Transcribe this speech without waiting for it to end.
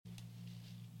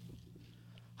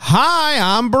Hi,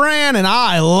 I'm Bran, and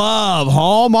I love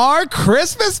Hallmark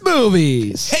Christmas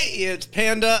movies. Hey, it's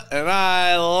Panda, and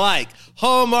I like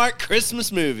Hallmark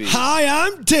Christmas movies. Hi,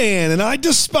 I'm Dan, and I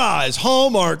despise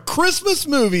Hallmark Christmas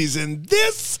movies, and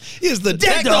this is the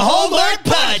Deck the Hallmark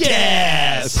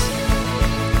Podcast.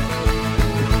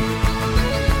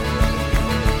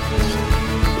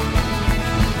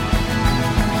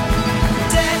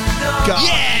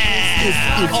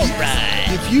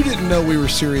 If you didn't know we were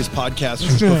serious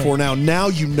podcasters before now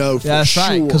you know for That's sure.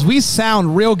 right, because we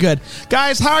sound real good.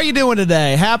 Guys, how are you doing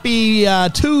today? Happy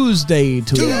Tuesday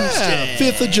to you. Yeah,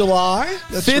 5th of July.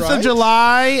 That's 5th right. of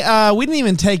July. We didn't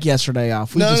even take yesterday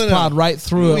off. We just plowed right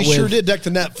through we it. We sure did deck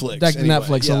to Netflix. Deck to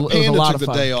Netflix. Yeah, It was a Panda lot took of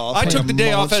fun. the day off. I took the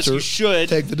day off as monster. you should.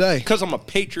 Take the day. Because I'm a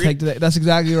patriot. Take the day. That's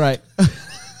exactly right.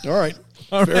 All right.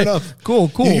 All Fair right. enough. Cool.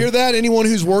 You hear that? Anyone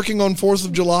who's working on 4th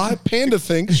of July, Panda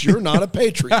thinks you're not a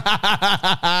patriot.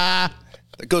 That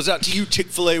goes out to you,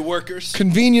 Chick-fil-A workers.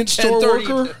 Convenience store 10:30.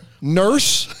 worker,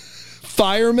 nurse,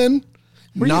 fireman,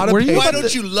 not a were you patriot. Why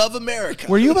don't you love America?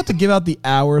 Were you about to give out the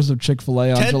hours of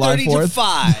Chick-fil-A on July 10:30 4th? to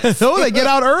 5. Oh, they get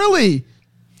out early.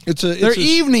 They're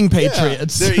evening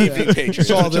patriots. They're evening patriots. I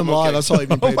saw them live. I saw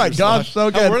Evening Oh my Patriots gosh, live.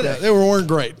 so good. How were they? They weren't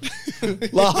great.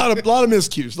 lot of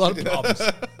miscues, a lot of problems.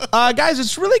 Guys,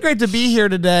 it's really great to be here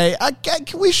today. I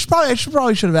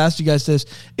should have asked you guys this.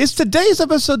 Is today's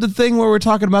episode the thing where we're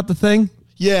talking about the thing?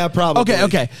 Yeah, probably.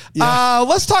 Okay. Yeah.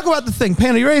 Let's talk about the thing.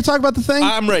 Panda, you ready to talk about the thing?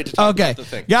 I'm ready to talk about the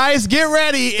thing. Guys, get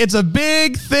ready. It's a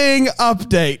big thing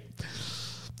update.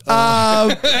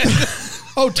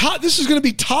 This is going to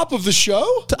be top of the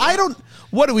show?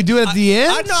 What do we do at the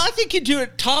end? I think you do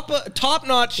it top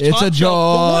notch. It's top a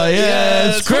shelf.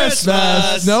 joyous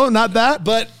Christmas. No, not that.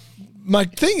 But my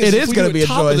thing is, It if is we gonna do be a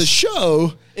top of the joyous.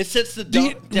 show, It sets the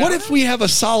what if we have a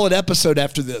solid episode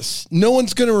after this? No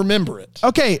one's going to remember it.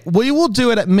 Okay, we will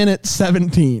do it at minute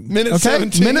 17. Minute okay?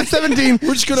 17? Minute 17.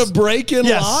 We're just going to break in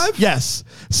live? Yes.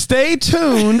 Stay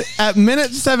tuned at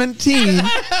minute 17.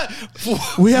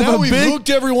 We have Now a we've big hooked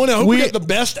everyone. I hope we get the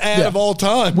best ad of all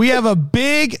time. We have a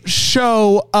big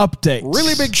show update.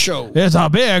 Really big show. It's a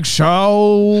big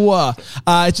show.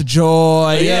 It's a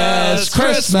joyous Yes,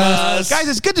 Christmas. Guys,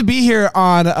 it's good to be here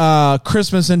on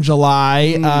Christmas in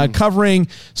July, covering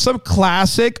some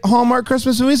classic Hallmark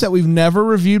Christmas movies that we've never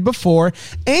reviewed before.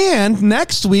 And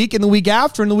next week, and the week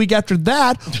after, and the week after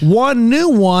that, one new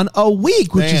one a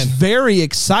week, which is very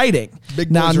exciting. Big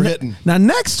ones are hitting. Now,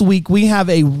 next week, we have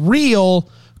a real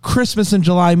Christmas in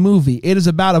July movie. It is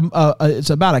about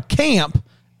a camp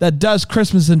that does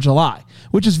Christmas in July,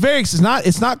 which is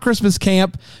it's not Christmas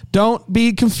camp. Don't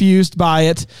be confused by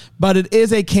it, but it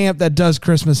is a camp that does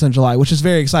Christmas in July, which is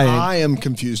very exciting. I am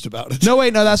confused about it. No,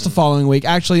 that's the following week.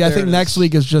 Actually, I think next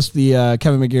week is just the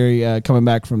Kevin McGarry coming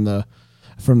back from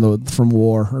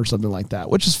war or something like that,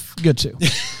 which is good too.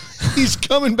 He's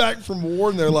coming back from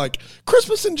war, and they're like,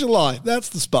 Christmas in July. That's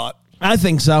the spot. I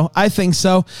think so.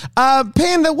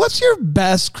 Panda, what's your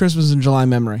best Christmas in July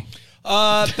memory?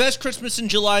 Best Christmas in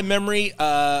July memory.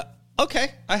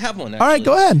 Okay, I have one. Actually. All right,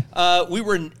 go ahead.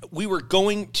 We were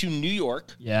going to New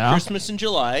York. Yeah. Christmas in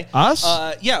July. Us?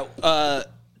 Yeah.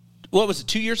 What was it?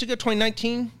 2 years ago?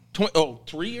 2019.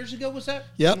 3 years ago was that?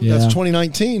 Yep, Yeah. that's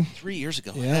 2019. 3 years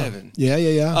ago.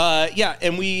 Yeah, yeah.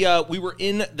 And we were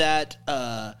in that.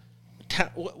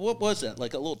 What was that?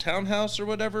 Like a little townhouse or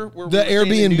whatever? Where The we were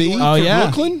staying in New Airbnb York? Oh, for yeah.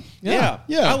 Brooklyn? Yeah.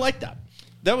 Yeah. I like that.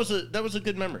 That was a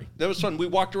good memory. That was fun. We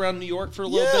walked around New York for a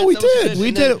little Yeah, bit. we That was did. good. We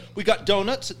And then did. We got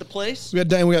donuts at the place. We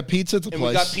got pizza at the And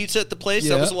place. we got pizza at the place.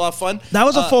 Yeah. That was a lot of fun. That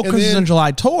was a full and Christmas then- in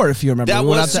July tour, if you remember. That We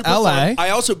went out was to super LA. fun. I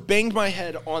also banged my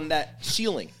head on that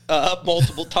ceiling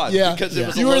multiple times. Yeah. Because it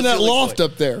was You a were low in that ceiling loft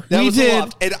point. up there. That We was did. a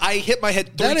loft, and I hit my head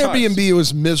three That times. Airbnb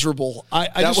was miserable. I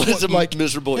That just was a like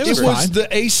miserable It experience. was the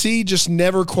AC just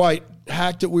never quite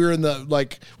hacked it. We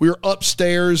were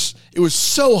upstairs. It was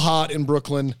so hot in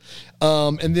Brooklyn.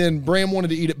 And then Bram wanted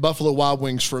to eat at Buffalo Wild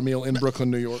Wings for a meal in Brooklyn,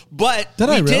 New York. But Did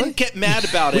we I really? didn't get mad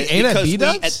about it ate at because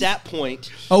B-Dubs? at that point,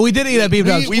 Oh, we did eat at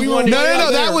B-Dubs. we No, wanted-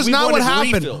 that was we not what wanted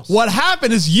happened. refills. What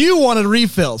happened is you wanted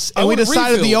refills, and we wanted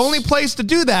decided the refills. only place to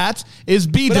do that is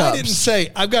But I didn't B-Dubs.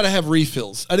 say, I've got to have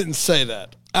refills. I didn't say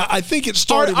that. I think it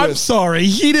started I'm with... sorry,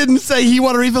 he didn't say he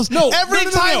wanted refills. No, every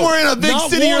no. time we're in a big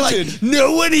Not city, you're wanted. like,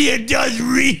 no one here does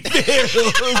refills.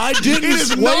 I didn't. He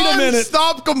is Wait a minute.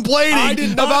 Stop complaining I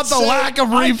did not about the say- lack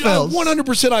of refills.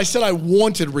 100% I said I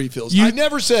wanted refills. I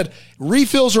never said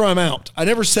refills or I'm out. I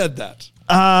never said that.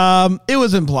 It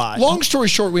was implied. Long story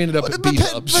short, we ended up at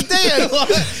B-Dubs. But Dan,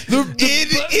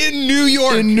 in New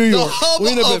York, In New York. the hub We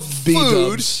ended up of at food,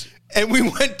 B-Dubs. and we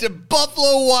went to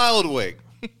Buffalo Wild Wing.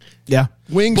 yeah.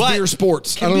 Wings, beer,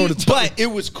 sports. I don't know what to tell you. But it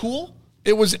was cool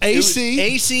It was AC.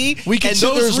 AC. We could and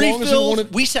sit there those as long as we refills,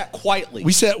 wanted. we sat quietly.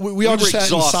 We all were just sat in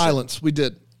exhausted. silence. We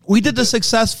did. We did the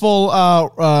successful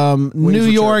New for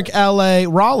York, L.A.,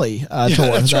 Raleigh tour.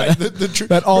 That's right.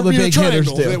 That all the Bermuda big hitters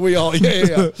Triangle do. that we all,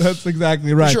 yeah. That's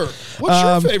exactly right. Sure. What's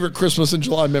your favorite Christmas in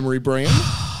July memory, Brand?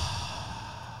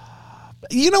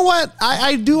 You know what?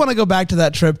 I do want to go back to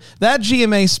that trip. That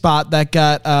GMA spot that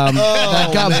got bumped.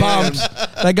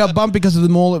 That got bumped because of the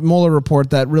Mueller report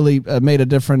that really made a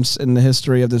difference in the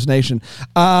history of this nation.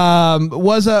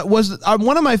 Was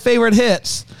one of my favorite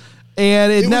hits.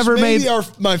 And it never made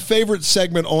my favorite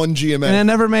segment on GMA, and it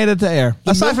never made it to air.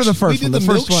 Aside from the first one, the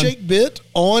first milkshake bit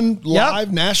on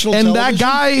live national and television. that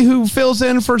guy who fills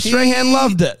in for Strahan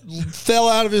loved it. Fell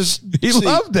out of his He seat.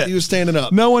 loved it. He was standing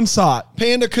up. No one saw it.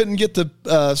 Panda couldn't get the It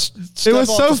was so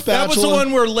That was the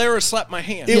one where Lara slapped my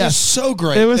hand. It was so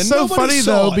great. It was and so nobody funny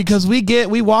saw though it. because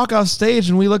we walk off stage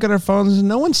and we look at our phones and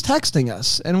no one's texting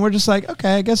us and we're just like,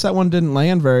 okay, I guess that one didn't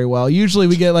land very well. Usually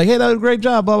we get like, hey, that was a great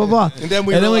job, blah blah blah, And then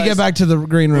we get back to the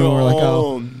green room and we're like,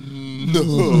 oh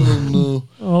no.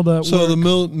 all that. So work.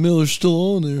 the Miller's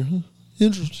still on there. Huh?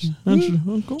 Interesting.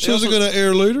 Oh, cool. So is it going to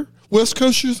air later? West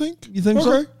Coast, you think? You think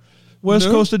okay. so? West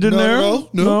Coast, it didn't not air. at all?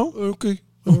 No. Okay.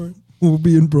 All right. We'll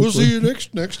be in Brooklyn. We'll see you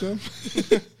next time.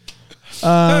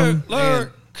 Hey,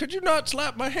 Lara, could you not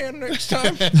slap my hand next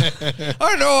time?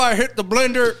 I know I hit the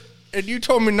blender, and you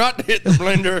told me not to hit the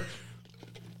blender.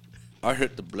 I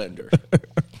hit the blender.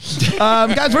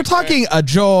 Guys, we're talking a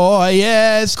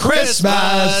joyous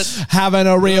Christmas, having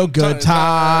a real good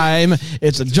time.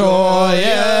 It's a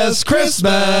joyous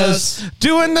Christmas,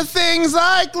 doing the things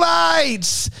like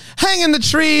lights, hanging the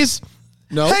trees,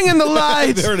 hanging the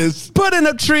lights, There it is. putting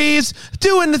up trees,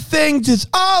 doing the things. It's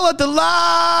all a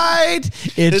delight.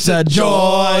 It's a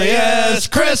joyous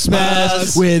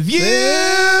Christmas with you and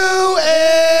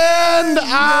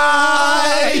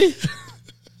I.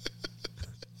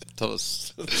 That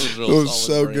was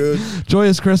So good.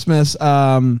 Joyous Christmas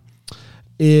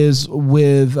is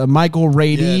with Michael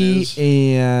Rady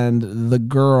and the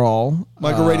girl.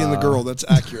 Michael Rady and the girl. That's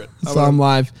accurate. Some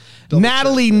live.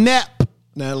 Natalie Knepp.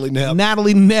 Natalie Knepp.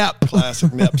 Natalie Knepp.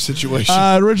 Classic Knepp situation.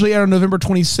 Originally aired on November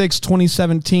 26,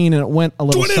 2017, and it went a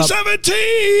little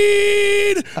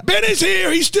 2017! Benny's here.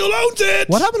 He still owns it.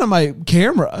 What happened to my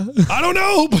camera? I don't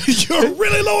know, but you're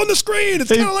really low on the screen. It's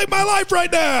kind of like my life right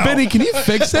now. Benny, can you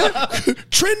fix it?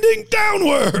 Trending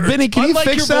downward. Benny, can you like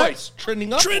fix your that? voice.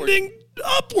 Trending upward. Trending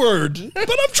upward. But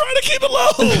I'm trying to keep it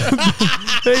low.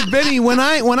 Hey, Benny, when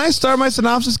I start my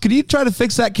synopsis, could you try to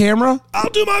fix that camera? I'll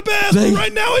do my best. But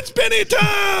right now, it's Benny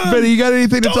time. Benny, you got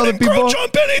anything to tell the people? Don't encroach on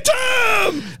Benny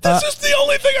time. This is the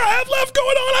only thing I have left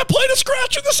going on. I played a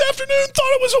scratcher this afternoon.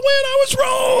 Thought it was a win. I was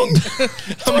wrong.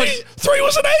 Three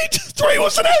was an 8. 3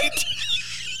 was an 8.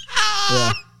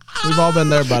 Yeah. We've all been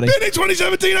there, buddy. Benny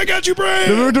 2017, I got you, Brad.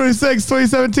 November 26,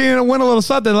 2017, and it went a little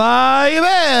something like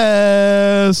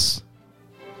this.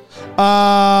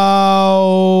 Oh.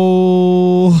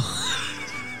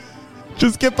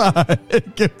 Just get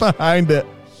behind it.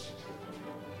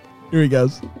 Here he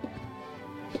goes.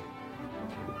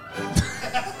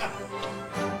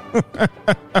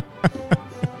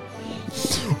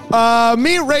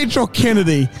 Meet Rachel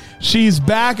Kennedy. She's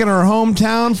back in her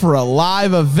hometown for a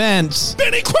live event.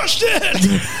 Benny crushed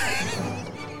it.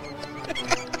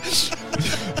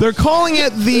 They're calling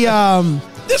it the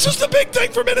This was the big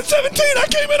thing for minute 17. I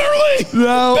came in early.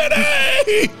 no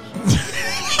Benny.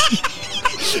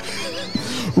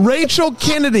 Rachel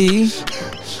Kennedy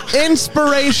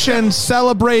Inspiration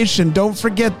Celebration. Don't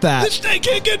forget that. This day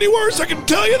can't get any worse. I can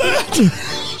tell you that.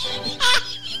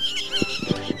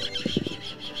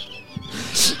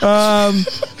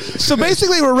 So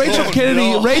basically, we're Rachel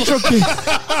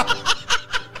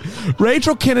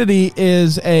Kennedy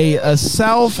is a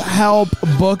self-help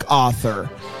book author.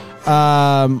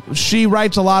 She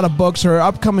writes a lot of books. Her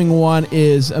upcoming one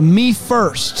is Me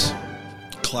First.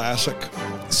 Classic.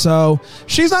 So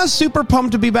she's not super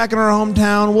pumped to be back in her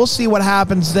hometown. We'll see what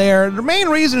happens there. The main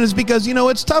reason is because,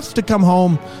 it's tough to come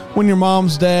home when your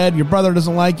mom's dead, your brother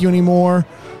doesn't like you anymore.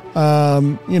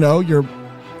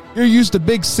 You're used to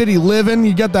big city living.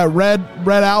 You got that red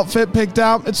outfit picked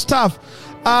out. It's tough.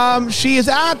 She is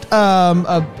at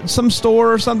some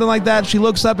store or something like that. She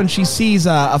looks up and she sees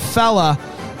a fella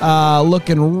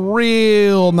looking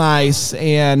real nice,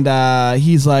 and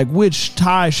he's like, which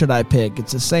tie should I pick?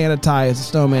 It's a Santa tie, it's a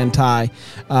snowman tie.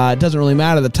 It doesn't really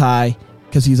matter the tie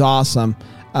because he's awesome.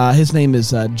 His name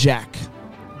is Jack.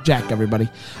 Jack, everybody.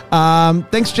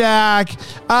 Thanks, Jack.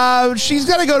 She's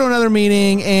got to go to another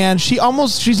meeting, and she's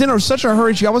in such a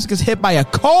hurry, she almost gets hit by a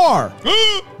car.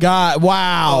 God,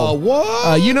 wow.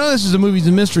 What? You know this is a Movies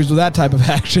and Mysteries with that type of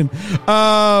action.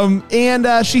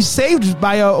 And she's saved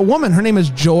by a woman. Her name is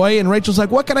Joy, and Rachel's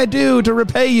like, what can I do to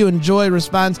repay you? And Joy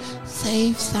responds,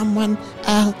 save someone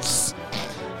else,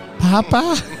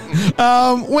 Papa.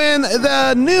 When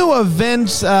the new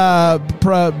events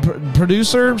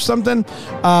producer something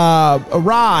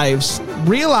arrives,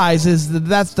 realizes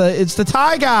that it's the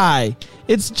Thai guy.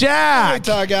 It's Jack.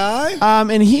 Hey, Thai guy.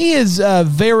 And he is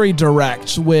very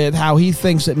direct with how he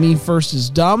thinks that Me First is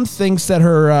dumb. Thinks that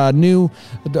her new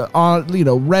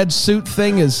red suit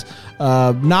thing is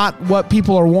not what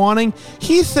people are wanting.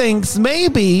 He thinks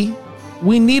maybe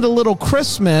we need a little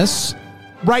Christmas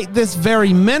right this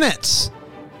very minute.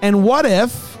 And what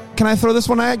if, can I throw this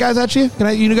one guys at you?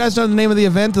 You guys know the name of the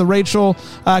event, the Rachel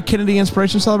Kennedy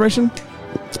Inspiration Celebration?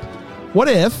 What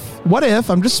if,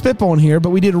 I'm just spitballing here, but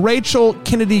we did Rachel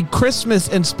Kennedy Christmas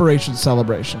Inspiration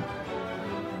Celebration?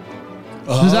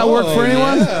 Does that work for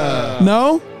anyone? Yeah.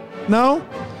 No?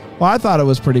 Well, I thought it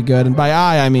was pretty good, and by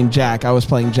I mean Jack. I was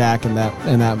playing Jack in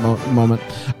that moment.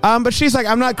 But she's like,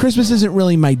 Christmas isn't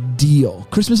really my deal.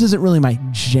 Christmas isn't really my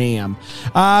jam.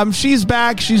 She's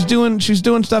back. She's doing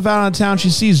stuff out on town. She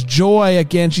sees Joy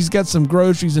again. She's got some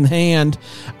groceries in hand.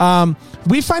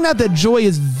 We find out that Joy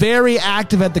is very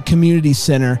active at the community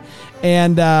center,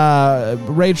 and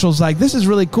Rachel's like, "This is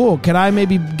really cool. Can I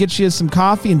maybe get you some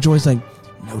coffee?" And Joy's like,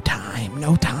 "No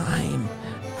time.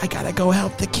 I gotta go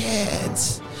help the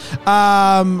kids."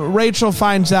 Rachel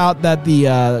finds out that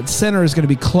the center is going to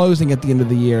be closing at the end of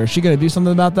the year. Is she going to do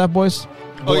something about that, boys?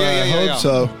 I hope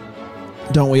so.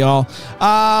 Don't we all?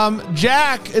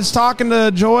 Jack is talking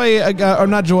to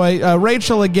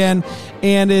Rachel again,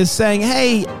 and is saying,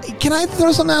 "Hey, can I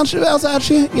throw something else at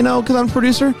you? Because I'm a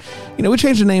producer. We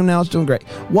changed the name now. It's doing great.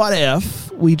 What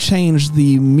if we change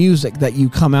the music that you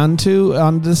come onto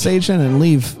the station and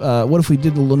leave? What if we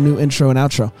did a little new intro and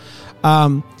outro?"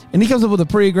 And he comes up with a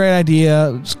pretty great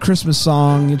idea. It's a Christmas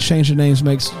song. You change the names,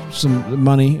 make some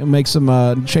money, and make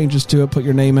some changes to it. Put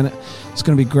your name in it. It's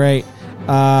going to be great.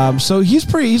 So he's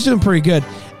doing pretty good.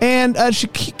 And she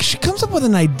comes up with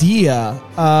an idea.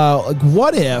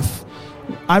 What if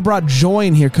I brought Joy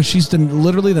in here, because she's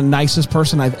literally the nicest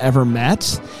person I've ever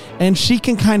met, and she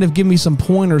can kind of give me some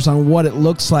pointers on what it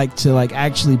looks like to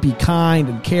actually be kind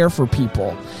and care for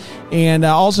people. And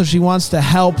also she wants to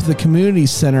help the community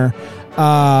center.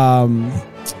 But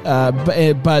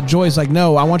Joy's like,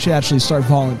 no, I want you to actually start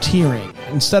volunteering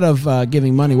instead of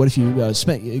giving money. What if you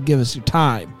give us your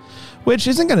time? Which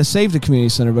isn't going to save the community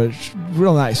center, but it's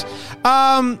real nice.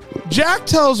 Jack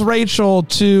tells Rachel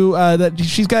that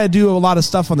she's got to do a lot of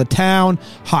stuff on the town,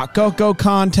 hot cocoa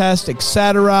contest,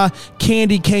 etc.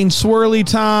 Candy cane swirly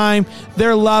time.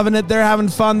 They're loving it. They're having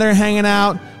fun. They're hanging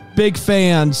out. Big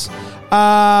fans.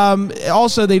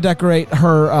 Also, they decorate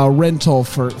her rental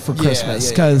for Christmas,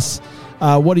 because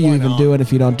what are you even doing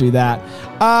if you don't do that?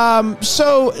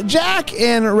 So Jack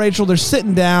and Rachel, they're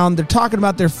sitting down. They're talking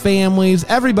about their families.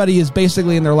 Everybody is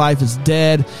basically in their life is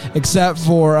dead except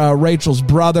for Rachel's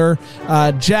brother.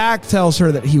 Jack tells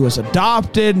her that he was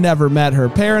adopted, never met her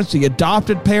parents. The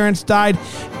adopted parents died.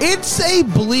 It's a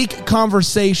bleak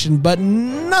conversation, but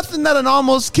nothing that an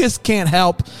almost kiss can't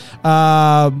help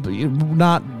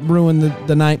not ruin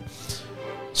the night.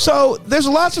 So there's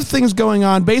lots of things going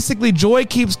on. Basically, Joy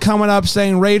keeps coming up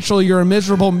saying, Rachel, you're a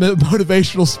miserable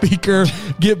motivational speaker.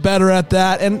 Get better at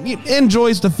that. And in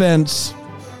Joy's defense,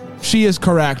 she is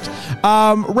correct.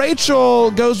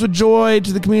 Rachel goes with Joy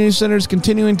to the community centers,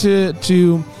 continuing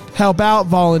to help out,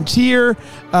 volunteer,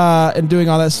 and doing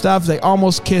all that stuff. They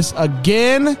almost kiss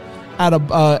again at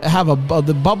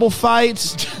the bubble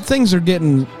fights. Things are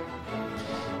getting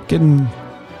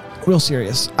real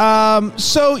serious.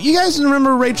 So you guys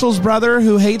remember Rachel's brother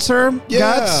who hates her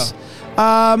guts?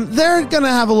 They're going to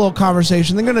have a little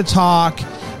conversation. They're going to talk.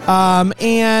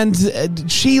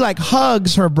 And she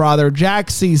hugs her brother. Jack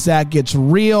sees that, gets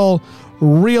real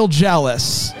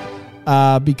jealous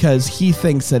because he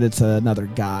thinks that it's another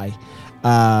guy.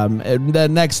 And the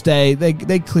next day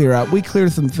they clear up. We clear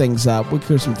some things up.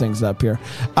 Here.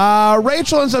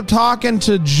 Rachel ends up talking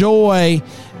to Joy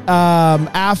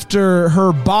after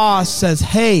her boss says,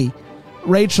 hey,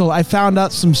 Rachel, I found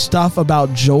out some stuff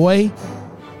about Joy.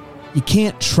 You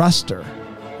can't trust her.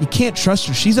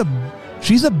 She's a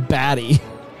baddie.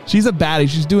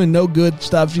 She's doing no good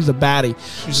stuff. She's a baddie.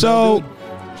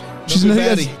 She's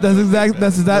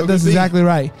that's exactly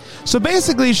right. So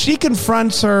basically, she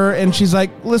confronts her and she's like,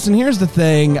 "Listen, here's the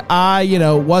thing. I,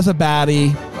 was a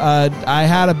baddie. I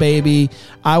had a baby.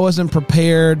 I wasn't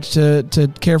prepared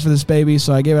to care for this baby,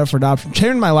 so I gave it up for adoption.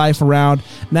 Turned my life around.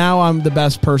 Now I'm the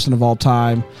best person of all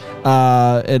time,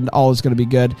 and all is going to be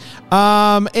good."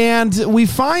 And we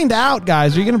find out,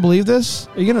 guys. Are you going to believe this?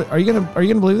 Are you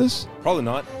gonna believe this? Probably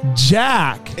not.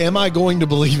 Jack. Am I going to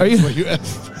believe it?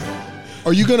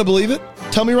 Are you going to believe it?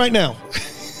 Tell me right now.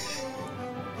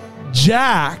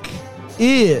 Jack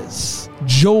is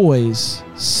Joy's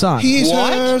son. He's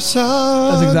her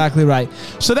son. That's exactly right.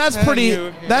 So that's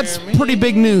pretty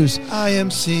big news. I am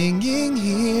singing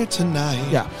here tonight.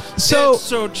 Yeah. So it's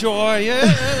so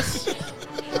joyous.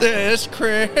 This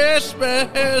Christmas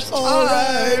time. All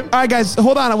right, guys,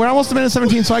 hold on. We're almost a minute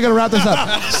 17, so I got to wrap this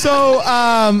up. So,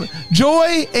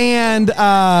 Joy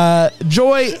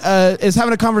is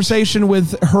having a conversation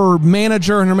with her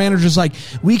manager, and her manager's like,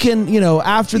 "We can,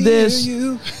 after this,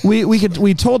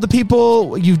 we told the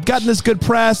people you've gotten this good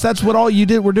press. That's what all you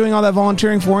did. We're doing all that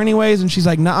volunteering for, anyways." And she's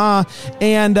like, "Nuh-uh."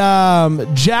 And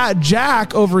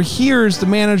Jack overhears the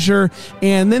manager,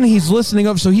 and then he's listening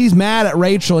up, so he's mad at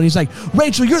Rachel, and he's like,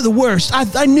 "Rachel, you're the worst.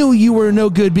 I knew you were no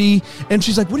good, B." And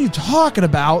she's like, "What are you talking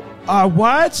about?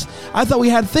 What? I thought we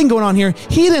had a thing going on here."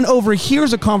 He then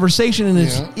overhears a conversation in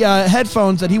his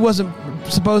headphones that he wasn't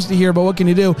supposed to hear, but what can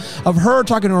you do, of her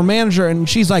talking to her manager, and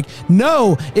she's like,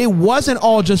 "No, it wasn't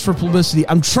all just for publicity.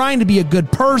 I'm trying to be a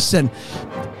good person.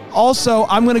 Also,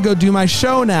 I'm going to go do my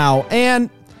show now."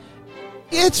 And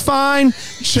it's fine.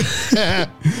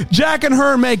 Jack and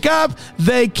her make up.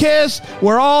 They kiss.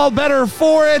 We're all better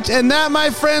for it. And that, my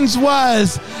friends,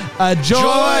 was a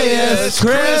joyous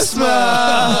Christmas.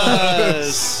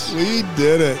 We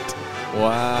did it.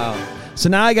 Wow. So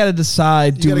now I got to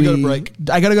decide. You got to go to break.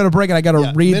 I got to go to break, and I got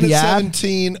to read the ad.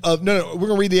 17 of no. We're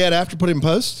gonna read the ad after. Put it in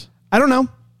post. I don't know.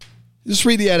 Just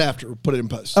read the ad after. Put it in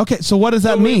post. Okay. So what does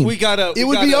that mean? It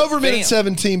would be over minute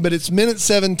 17, but it's minute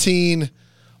 17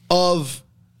 of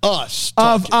us.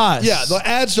 Of us. Yeah, the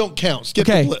ads don't count. Skip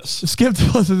the bliss. Skip the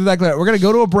bliss. Exactly right. We're going to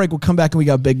go to a break. We'll come back and we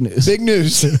got big news. Big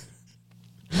news.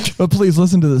 But please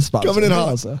listen to this spot. Coming in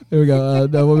hot. Here we go.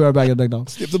 No, we'll be right back at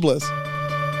McDonald's. Skip the bliss.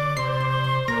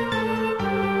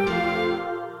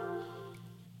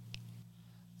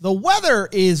 The weather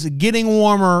is getting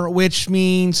warmer, which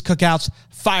means cookouts,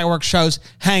 fireworks shows,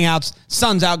 hangouts,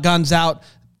 sun's out, guns out,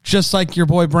 just like your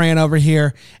boy Bran over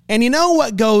here. And you know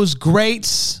what goes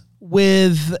great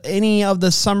with any of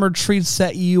the summer treats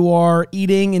that you are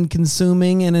eating and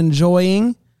consuming and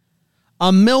enjoying?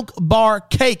 A Milk Bar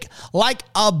cake, like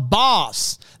a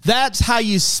boss. That's how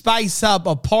you spice up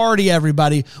a party,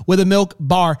 everybody, with a Milk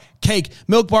Bar cake.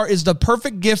 Milk Bar is the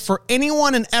perfect gift for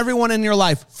anyone and everyone in your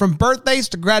life. From birthdays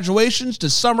to graduations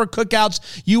to summer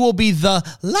cookouts, you will be the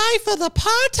life of the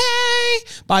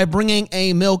party by bringing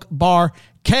a Milk Bar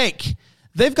cake.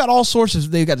 They've got all sorts of,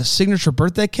 they've got the signature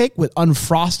birthday cake with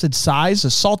unfrosted sides,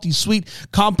 a salty sweet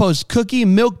compost cookie,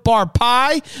 Milk Bar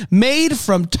pie made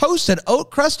from toasted oat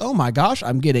crust. Oh my gosh,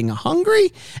 I'm getting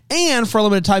hungry. And for a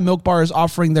limited time, Milk Bar is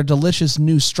offering their delicious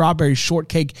new strawberry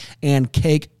shortcake and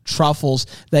cake truffles.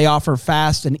 They offer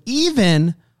fast and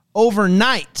even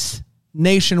overnight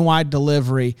nationwide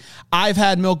delivery. I've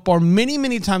had Milk Bar many,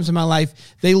 many times in my life.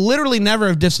 They literally never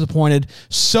have disappointed.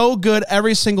 So good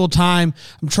every single time.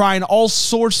 I'm trying all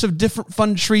sorts of different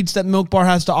fun treats that Milk Bar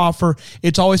has to offer.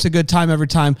 It's always a good time every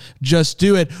time. Just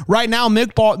do it. Right now,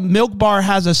 Milk Bar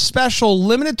has a special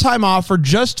limited time offer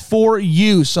just for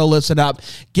you. So listen up.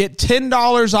 Get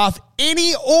 $10 off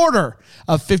any order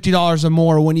of $50 or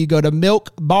more when you go to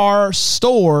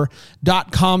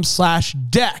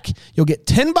milkbarstore.com/deck. You'll get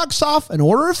 $10 off an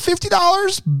order of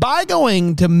 $50 by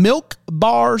going to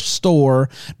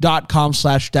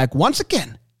milkbarstore.com/deck. Once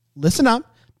again, listen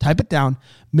up, type it down,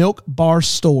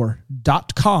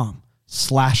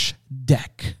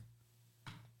 milkbarstore.com/deck.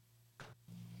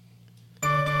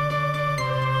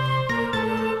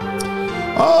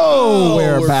 Oh,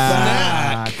 we're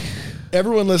back.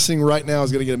 Everyone listening right now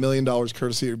is going to get $1 million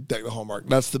courtesy of Deck the Hallmark.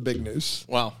 That's the big news.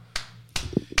 Wow.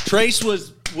 Trace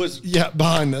was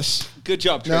behind this. Good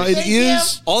job, Trace. Now it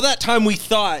is all that time we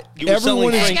thought you were selling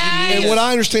Frankie. And what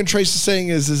I understand Trace is saying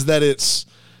is that it's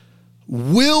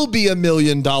will be $1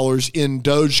 million in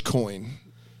Dogecoin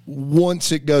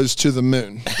once it goes to the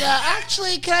moon. Yeah,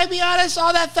 actually, can I be honest?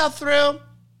 All that fell through.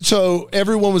 So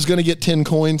everyone was going to get 10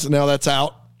 coins, and now that's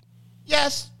out?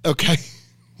 Yes. Okay.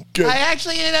 Good. I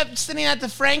actually ended up sending that to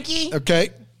Frankie.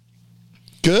 Okay.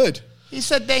 Good. He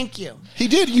said thank you. He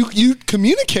did. You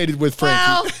communicated with Frankie.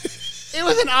 Well, it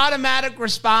was an automatic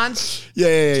response to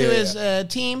his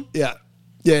team. Yeah.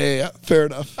 Yeah. Fair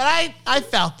enough. But I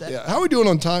felt it. Yeah. How are we doing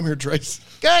on time here, Trace?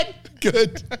 Good.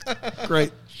 Good.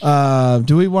 Great.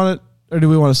 Do we want it, or do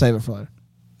we want to save it for later?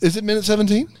 Is it minute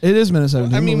 17? It is minute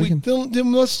 17. I mean,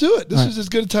 Then let's do it. This All right. is as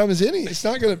good a time as any. It's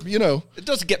not going to, It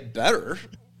doesn't get better.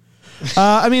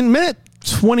 I mean, minute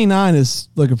 29 is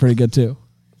looking pretty good, too.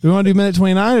 Do we want to do minute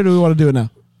 29, or do we want to do it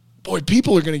now? Boy,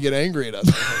 people are going to get angry at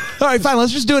us. All right, fine.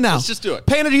 Let's just do it now. Let's just do it.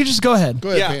 Panda, you just go ahead. Go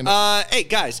ahead, Panda. Hey,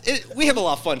 guys, we have a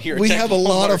lot of fun here. We have a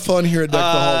lot of fun here at Deck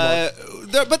the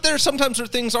Hallmark. But there are sometimes where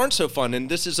things aren't so fun, and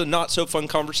this is a not so fun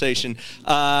conversation.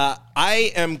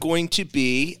 I am going to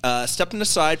be stepping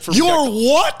aside from. You're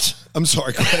what? I'm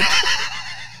sorry, Craig.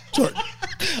 Sorry.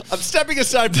 I'm stepping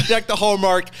aside from Deck the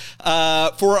Hallmark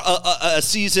for a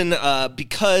season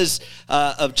because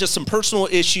of just some personal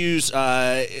issues.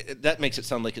 That makes it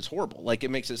sound like it's horrible. Like,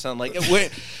 it makes it sound like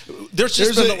there's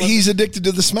just he's addicted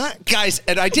to the smack. guys,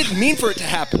 and I didn't mean for it to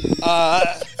happen.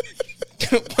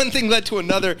 One thing led to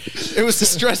another. It was the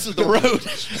stress of the road.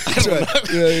 That's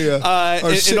right. Yeah.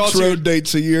 Our 6 road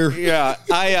dates a year.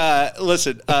 Yeah.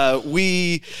 Listen,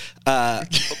 we.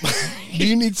 Do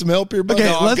you need some help here, buddy?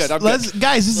 Okay, No, I'm good.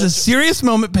 guys, this is a serious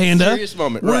moment, Panda. Serious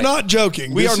moment. We're right. not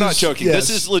joking. We This are not is- joking. yes.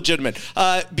 This is legitimate.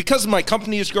 Because my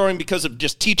company is growing, because of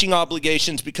just teaching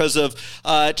obligations, because of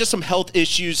just some health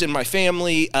issues in my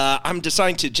family, I'm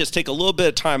deciding to just take a little bit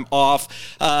of time off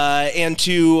and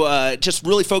to just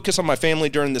really focus on my family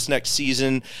during this next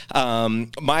season.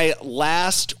 My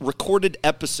last recorded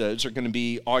episodes are going to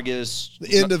be August.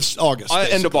 End of August.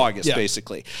 End of basically. August, Yeah.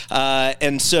 basically.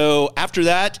 And so after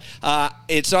that,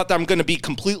 it's not that I'm going to be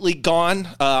completely gone.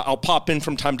 I'll pop in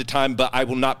from time to time, but I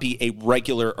will not be a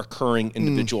regular occurring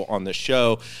individual on this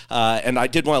show. And I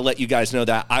did want to let you guys know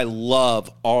that I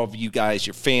love all of you guys,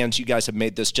 your fans. You guys have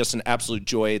made this just an absolute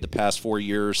joy the past 4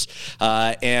 years.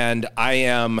 And I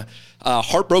am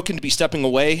heartbroken to be stepping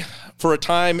away for a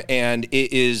time, and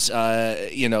it is,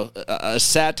 a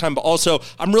sad time, but also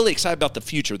I'm really excited about the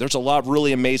future. There's a lot of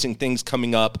really amazing things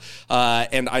coming up,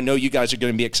 and I know you guys are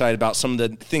going to be excited about some of the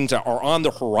things that are on the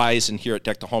horizon here at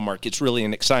Deck the Hallmark. It's really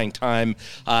an exciting time,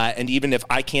 and even if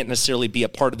I can't necessarily be a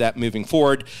part of that moving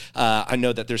forward, I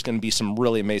know that there's going to be some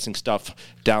really amazing stuff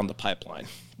down the pipeline.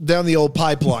 Down the old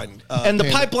pipeline. And the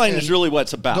Panda. pipeline And is really what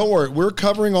it's about. Don't worry. We're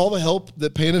covering all the help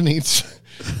that Panda needs.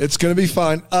 It's going to be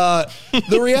fine.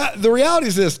 The reality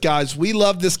is this, guys. We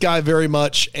love this guy very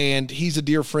much, and he's a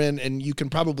dear friend, and you can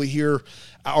probably hear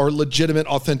our legitimate,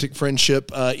 authentic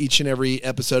friendship each and every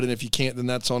episode, and if you can't, then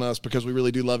that's on us because we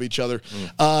really do love each other.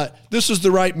 This was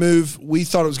the right move. We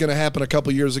thought it was going to happen a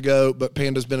couple years ago, but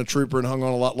Panda's been a trooper and hung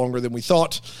on a lot longer than we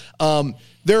thought.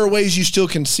 There are ways you still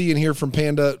can see and hear from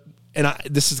Panda. And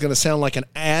this is going to sound like an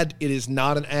ad. It is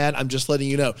not an ad. I'm just letting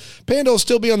you know. Panda will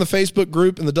still be on the Facebook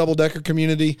group in the Double Decker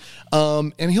community,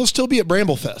 and he'll still be at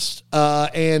Bramblefest.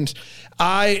 And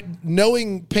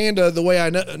knowing Panda the way I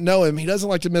know him, he doesn't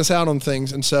like to miss out on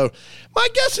things. And so my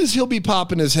guess is he'll be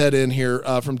popping his head in here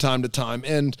from time to time.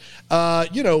 And,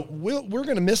 we're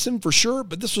going to miss him for sure,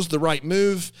 but this was the right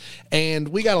move. And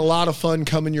we got a lot of fun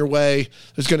coming your way.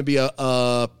 There's going to be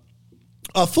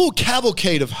a full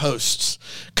cavalcade of hosts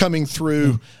coming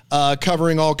through,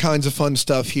 covering all kinds of fun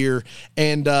stuff here.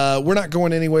 And we're not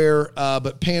going anywhere,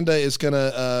 but Panda is going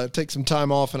to take some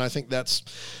time off, and I think that's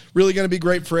really going to be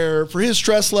great for his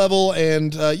stress level.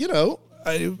 And,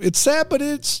 it's sad, but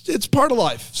it's part of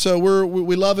life. So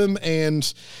we love him,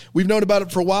 and we've known about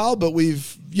it for a while, but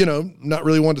we've, not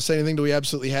really wanted to say anything till we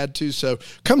absolutely had to. So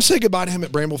come say goodbye to him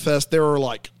at Bramblefest. There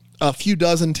are a few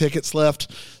dozen tickets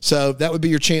left, so that would be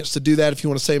your chance to do that if you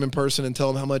want to see him in person and tell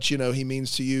him how much he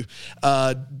means to you.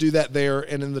 Do that there,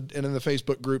 and in the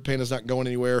Facebook group. Panda's not going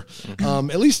anywhere,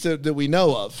 at least that we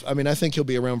know of. I mean, I think he'll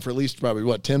be around for at least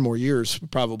probably 10 more years.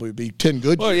 Probably be 10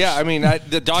 good. Well, years. yeah, I mean,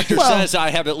 the doctor says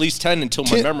I have at least 10 until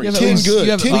my memory. You have 10 at least- good.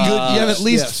 You have, 10 good. you have at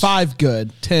least Yes. 5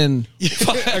 good. 10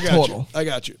 total. I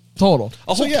got you. Total.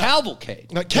 A whole yeah.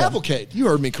 cavalcade. Cavalcade. You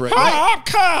heard me correctly. I'm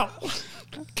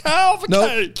Cavalcade.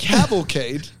 No,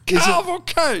 cavalcade.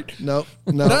 Cavalcade. No.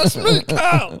 That's me,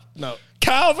 Cal. No.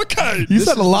 Cavalcade. You This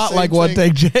said is a the lot same like One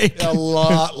thing. Take Jake. A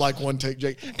lot like One Take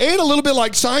Jake. And a little bit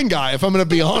like Sign Guy, if I'm going to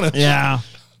be honest. Yeah.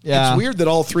 It's weird that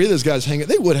all three of those guys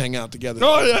they would hang out together.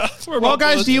 Oh, yeah. Well,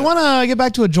 guys, do you want to get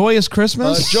back to a joyous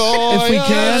Christmas? A if we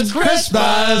can. joyous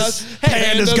Christmas.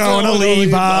 Panda's gonna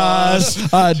leave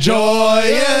us. A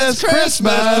joyous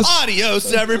Christmas.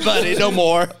 Adios, everybody. No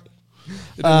more.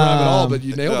 It didn't rhyme at all, but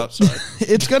you nailed it. Sorry.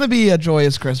 It's going to be a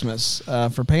joyous Christmas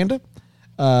for Panda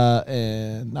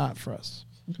and not for us.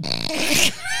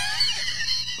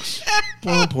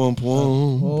 Power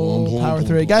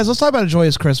through it. Guys, let's talk about a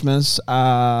joyous Christmas.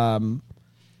 A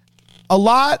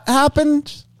lot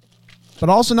happened but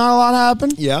also not a lot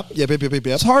happened. Yep.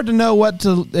 It's hard to know what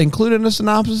to include in a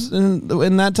synopsis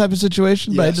in that type of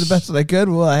situation, but I did the best that I could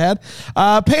with what I had.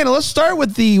 Panda, let's start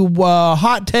with the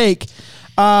hot take.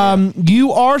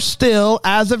 You are still,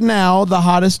 as of now, the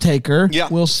hottest taker. Yeah.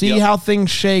 We'll see how things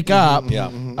shake up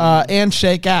and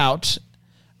shake out.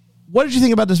 What did you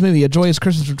think about this movie, A Joyous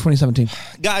Christmas from 2017?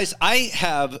 Guys, I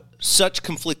have such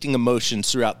conflicting emotions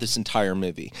throughout this entire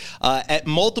movie. At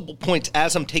multiple points,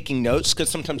 as I'm taking notes, because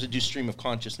sometimes I do stream of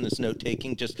consciousness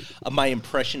note-taking, just of my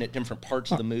impression at different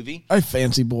parts of the movie. A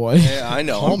fancy boy. Yeah, I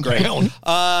know. I'm great.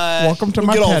 Welcome to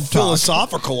my get all TED Talk.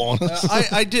 philosophical on us.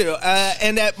 I do.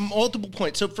 And at multiple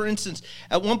points. So, for instance,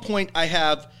 at one point I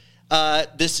have,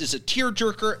 this is a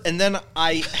tearjerker, and then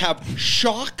I have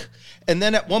shock. And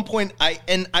then at one point, I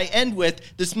end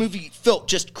with, this movie felt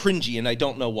just cringy, and I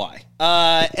don't know why.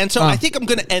 And so I think I'm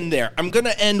going to end there. I'm going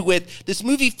to end with, this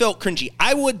movie felt cringy.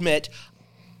 I will admit,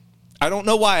 I don't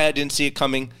know why I didn't see it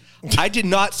coming. I did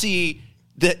not see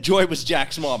that Joy was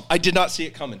Jack's mom. I did not see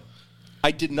it coming. I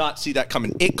did not see that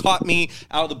coming. It caught me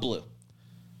out of the blue.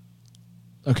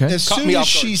 Okay. As soon as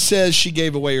she says she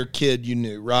gave away her kid, you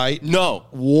knew, right? No.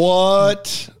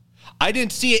 What? I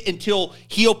didn't see it until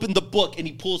he opened the book and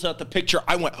he pulls out the picture.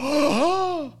 I went,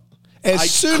 oh. As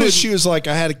soon as she was like,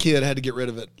 I had a kid, I had to get rid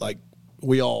of it. Like,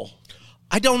 we all.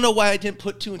 I don't know why I didn't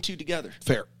put 2 and 2 together.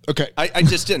 Fair. Okay. I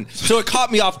just didn't. So it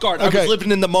caught me off guard. Okay. I was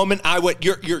living in the moment. I went,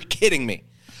 you're kidding me.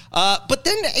 But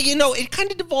then, it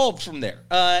kind of devolved from there.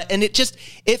 And it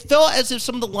felt as if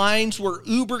some of the lines were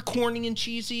uber corny and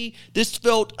cheesy. This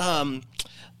felt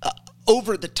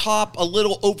over the top, a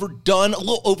little overdone, a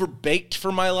little overbaked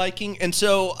for my liking. And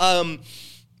so,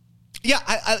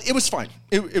 it was fine.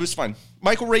 It was fine.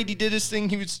 Michael Rady did his thing.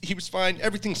 He was fine.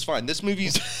 Everything's fine. This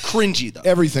movie's cringy, though.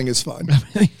 Everything is fine.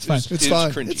 It's fine. It's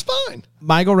fine. Cringy. It's fine.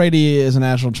 Michael Rady is a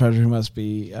national treasure who must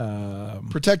be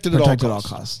Protected at all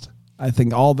costs. I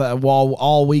think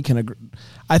all we can agree.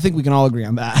 I think we can all agree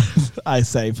on that. I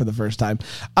say for the first time.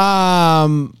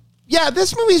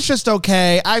 This movie's just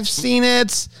okay. I've seen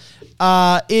it.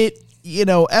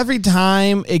 Every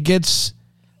time it gets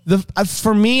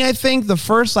for me, I think the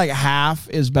first half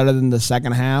is better than the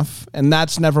second half, and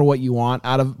that's never what you want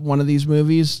out of one of these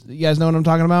movies. You guys know what I'm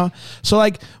talking about? So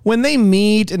when they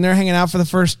meet and they're hanging out for the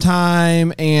first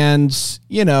time, and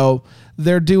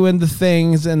they're doing the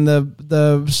things and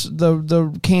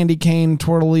the candy cane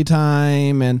twirly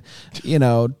time, and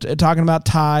talking about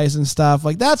ties and stuff,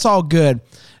 that's all good.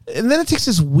 And then it takes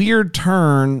this weird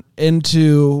turn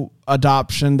into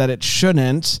adoption that it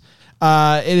shouldn't.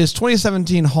 It is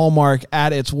 2017 Hallmark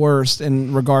at its worst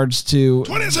in regards to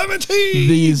 2017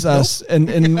 these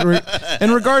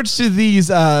in regards to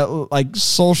these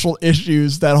social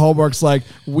issues that Hallmark's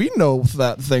we know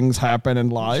that things happen in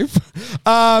life,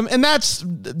 and that's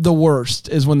the worst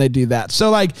is when they do that.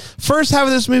 So first half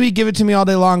of this movie, give it to me all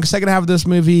day long. Second half of this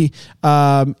movie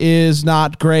is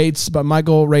not great, but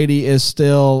Michael Rady is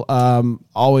still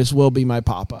always will be my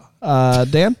papa.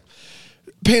 Dan?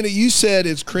 Panda, you said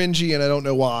it's cringy and I don't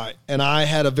know why. And I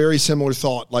had a very similar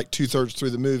thought 2/3 through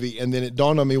the movie. And then it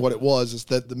dawned on me what it was, is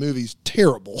that the movie's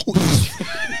terrible.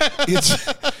 it's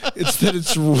that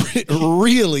it's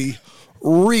really,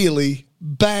 really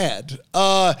bad.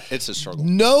 It's a struggle.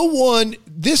 No one,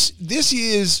 this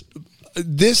is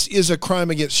a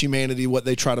crime against humanity, what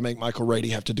they try to make Michael Rady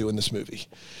have to do in this movie.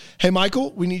 Hey,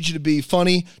 Michael, we need you to be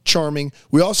funny, charming.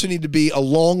 We also need to be a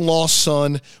long-lost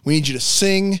son. We need you to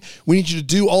sing. We need you to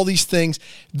do all these things.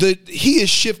 He is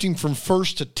shifting from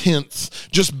first to 10th,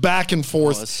 just back and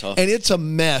forth, and it's a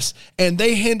mess. And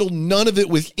they handle none of it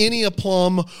with any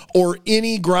aplomb or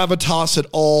any gravitas at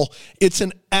all. It's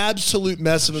an absolute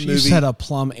mess of a movie. You said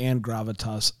aplomb and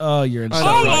gravitas. Oh, you're in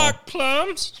I like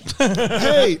plums.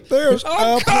 Hey, there's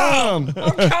a plum.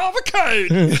 I'm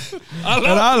cavalcade.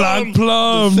 I like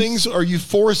plums. The things, are you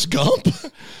Forrest Gump?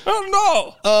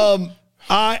 Oh, no.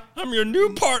 I'm your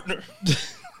new partner.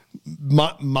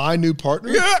 My new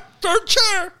partner? Yeah, third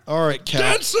chair. All right, Kat.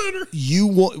 Dead center.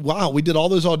 Wow, we did all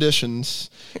those auditions.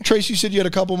 Trace, you said you had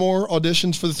a couple more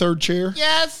auditions for the third chair?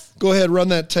 Yes. Go ahead, run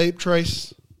that tape,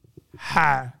 Trace.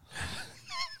 Hi.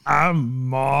 I'm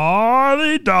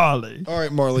Marley Dolly. All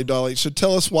right, Marley Dolly. So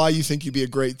tell us why you think you'd be a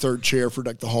great third chair for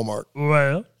the Hallmark.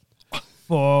 Well,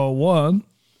 for one,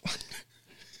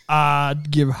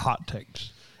 I'd give hot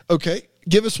takes. Okay,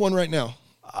 give us one right now.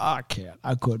 I can't.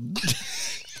 I couldn't.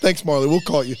 Thanks, Marley. We'll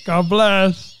call you. God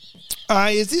bless.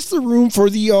 Is this the room for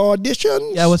the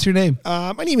auditions? Yeah, what's your name?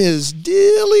 My name is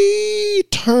Dilly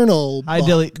Turtle. Hi,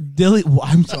 Dilly.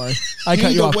 I'm sorry. I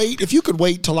cut you off. If you could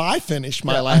wait till I finish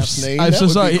my last name, I'm that so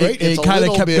would sorry. be great. It kind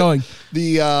of kept going.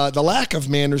 The lack of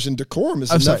manners and decorum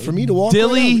is enough sorry. for me to walk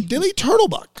Dilly- around. Dilly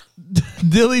Turtlebuck.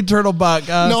 Dilly Turtlebuck.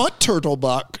 Not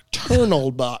Turtlebuck.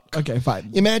 Turtlebuck. Okay, fine.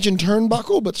 Imagine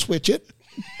turnbuckle, but switch it.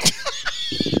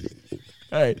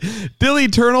 All right. Dilly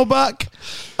Turtlebuck.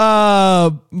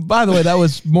 By the way, that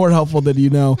was more helpful than you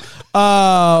know.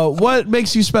 What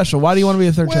makes you special? Why do you want to be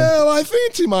a third chair? Well, I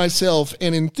fancy myself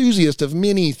an enthusiast of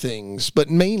many things, but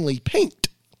mainly paint.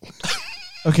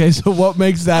 Okay, so what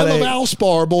makes that I'm a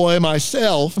Valspar boy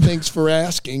myself. Thanks for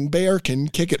asking. Bear can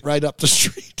kick it right up the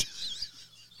street.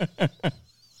 God,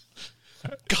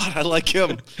 I like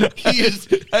him. He is.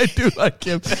 I do like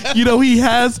him. You know, he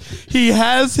has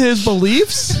his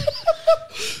beliefs,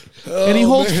 and he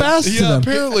holds fast to them.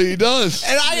 Apparently he does.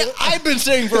 And I've been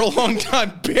saying for a long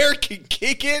time, Bear can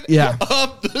kick it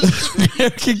up the street.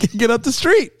 Bear can get up the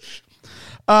street.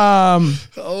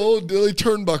 Dilly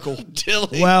Turnbuckle.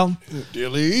 Dilly. Well,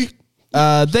 Dilly.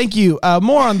 thank you.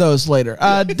 More on those later.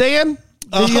 Dan,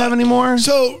 do you have any more?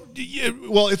 So,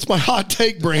 it's my hot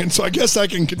take brand, so I guess I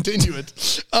can continue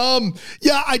it.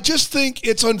 I just think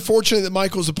it's unfortunate that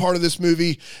Michael's a part of this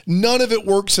movie. None of it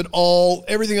works at all.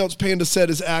 Everything else Panda said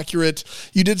is accurate.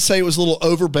 You did say it was a little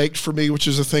overbaked for me, which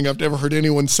is a thing I've never heard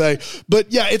anyone say.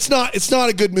 But yeah, it's not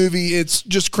a good movie. It's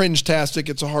just cringe-tastic.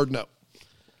 It's a hard no.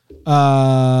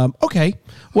 Okay.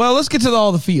 Well, let's get to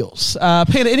all the feels.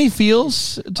 Panda, any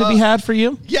feels to be had for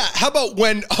you? Yeah. How about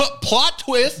when plot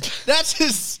twist? That's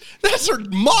her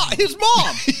mom. His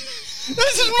mom.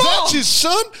 That's his mom. That's his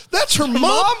son. That's her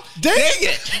mom. Dang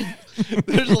it.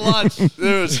 There's a lot.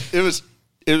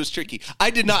 It was tricky.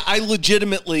 I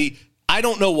legitimately. I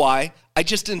don't know why. I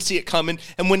just didn't see it coming.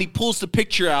 And when he pulls the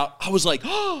picture out, I was like,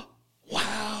 oh,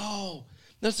 wow,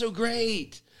 that's so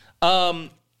great. And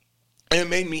it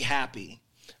made me happy.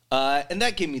 And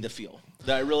that gave me the feel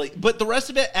that I really, but the rest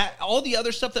of it, all the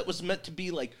other stuff that was meant to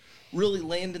be like really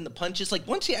land in the punches, like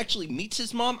once he actually meets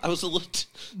his mom, I was a little,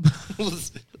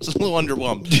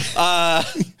 underwhelmed.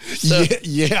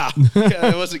 Yeah,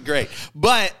 it wasn't great.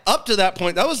 But up to that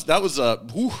point, that was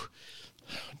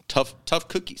tough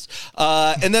cookies.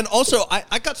 And then also,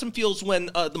 I got some feels when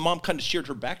the mom kind of shared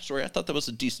her backstory. I thought that was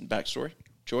a decent backstory.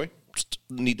 Joy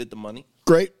needed the money.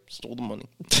 Great. Stole the money.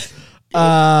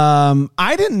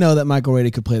 I didn't know that Michael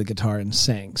Rady could play the guitar and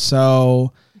sing.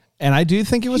 So, and I do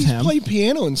think it was him. He's played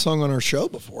piano and sung on our show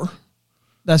before.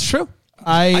 That's true.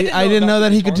 I didn't know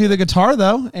that he could do the guitar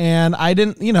though, and I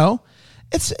didn't.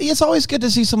 It's always good to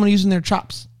see someone using their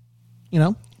chops.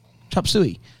 Chop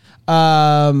suey.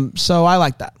 So I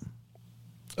like that.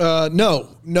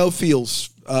 No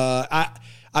feels.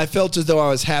 I felt as though I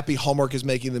was happy Hallmark is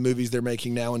making the movies they're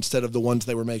making now instead of the ones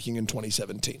they were making in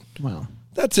 2017. Wow.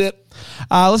 That's it.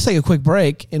 Let's take a quick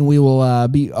break, and we will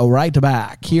be right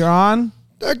back here on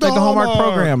the Hallmark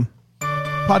Program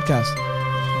podcast.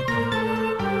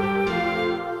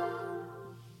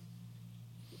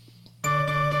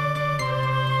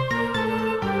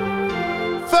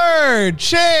 Third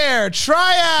chair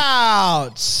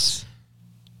tryouts.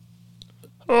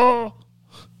 Oh,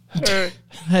 hey.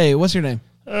 Hey, what's your name?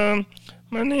 My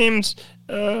name's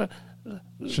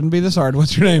Shouldn't be this hard.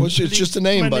 What's your name? It's just a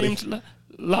name, buddy. Name's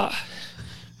my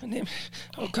name.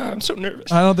 Oh God, I'm so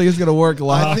nervous. I don't think it's gonna work.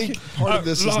 I think part of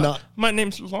this is not. My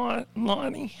name's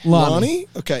Lonnie. Lonnie?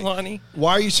 Okay. Lonnie.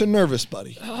 Why are you so nervous,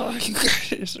 buddy? Oh, you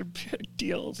guys are big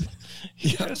deals.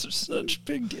 You guys are such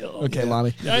big deals. Okay,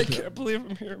 Lonnie. I can't believe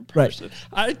I'm here in Right. person.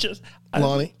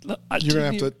 Lonnie, you're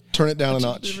gonna have to turn it down a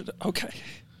notch. Okay.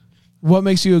 What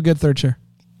makes you a good third chair?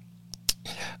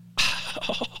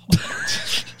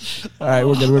 All right,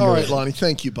 we're good. All right, Lonnie.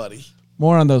 Thank you, buddy.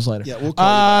 More on those later. Yeah, we'll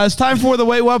call you. It's time for the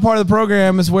Wait What part of the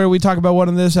program. Is where we talk about what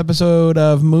in this episode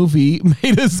of movie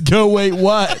made us go wait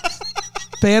what.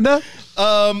 Panda?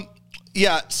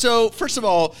 Yeah. So first of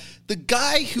all, the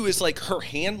guy who is like her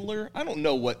handler, I don't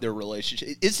know what their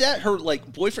relationship is. That her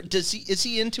like boyfriend? Is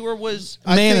he into her? Manager?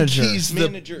 I think he's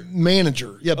manager. The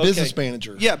manager. Yeah, Okay. business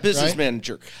manager. Yeah, business right?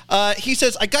 manager. He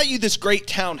says, "I got you this great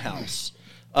townhouse."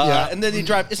 And then they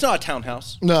drive. It's not a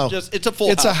townhouse. No. It's a full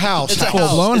house. It's a house. It's a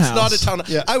full-blown house. It's house. not a townhouse.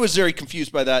 Yeah. I was very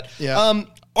confused by that. Yeah.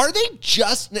 Are they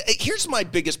just... Here's my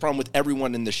biggest problem with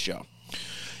everyone in this show.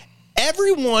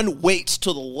 Everyone waits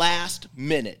till the last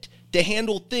minute to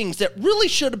handle things that really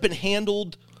should have been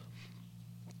handled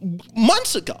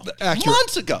months ago. Accurate.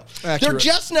 Months ago. Accurate. They're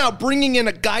just now bringing in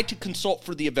a guy to consult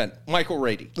for the event, Michael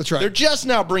Rady. That's right. They're just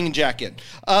now bringing Jack in.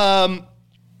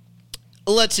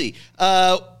 Let's see.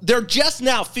 They're just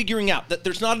now figuring out that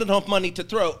there's not enough money to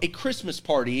throw a Christmas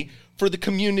party for the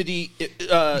community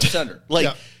center. Like,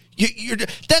 Yeah.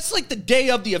 That's like the day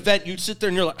of the event. You sit there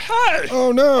and you're like, hey.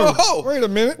 Oh, no. Wait a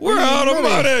minute. We're out of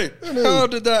money. How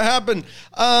did that happen?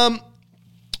 And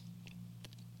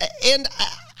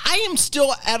I am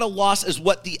still at a loss as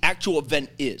what the actual event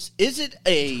is. Is it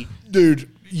a... Dude,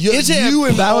 you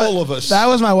and all of us. That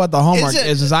was my what the Hallmark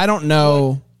is I don't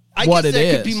know what it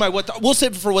is. Could be my what the, we'll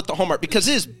save it for what the Hallmark, because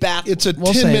it is baffling. It's a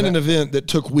 10-minute event that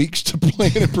took weeks to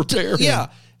plan and prepare. Yeah.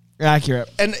 Accurate.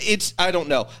 And it's, I don't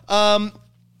know.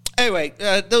 Anyway,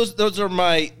 those are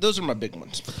my big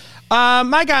ones.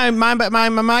 My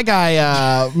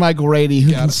guy, Michael Rady,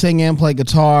 who can sing and play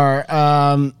guitar,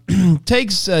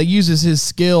 uses his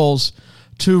skills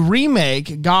to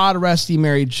remake God Rest Ye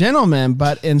Merry Gentlemen,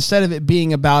 but instead of it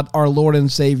being about our Lord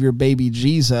and Savior, baby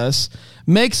Jesus,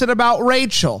 makes it about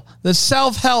Rachel, the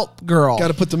self-help girl. Got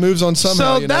to put the moves on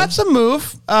somehow. So that's a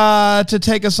move to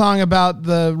take a song about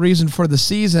the reason for the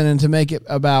season and to make it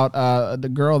about the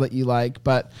girl that you like.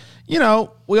 But we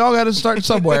all got to start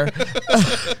somewhere.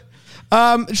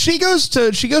 She goes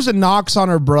and knocks on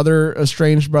her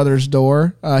estranged brother's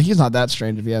door. He's not that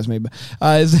strange if you ask me, but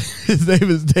his name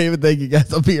is David. Thank you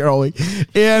guys. I'll be here all week.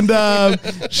 And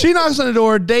she knocks on the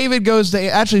door.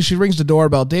 She rings the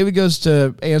doorbell. David goes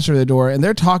to answer the door, and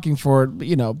they're talking for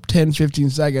 10, 15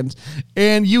 seconds.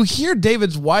 And you hear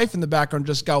David's wife in the background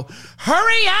just go,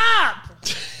 "Hurry up!"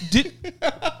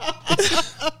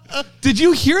 Did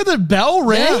you hear the bell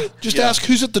ring? Yeah. Just ask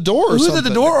who's at the door or who's something. at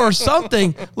the door or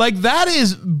something. Like, that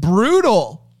is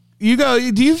brutal. You go,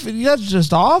 that's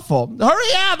just awful.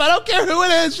 Hurry up. I don't care who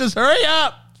it is. Just hurry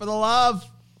up for the love.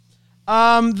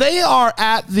 They are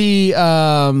at the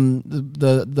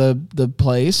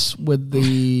place with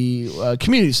the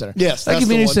community center. Yes, that that's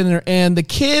community the one. center, and the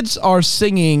kids are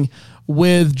singing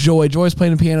with Joy. Joy's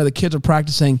playing the piano. The kids are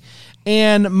practicing.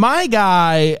 And my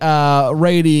guy,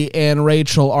 Rady and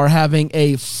Rachel, are having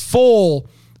a full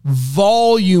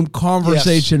volume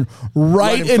conversation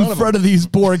right in front of these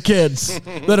poor kids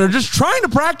that are just trying to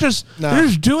practice. They're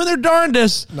just doing their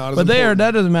darndest. That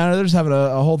doesn't matter. They're just having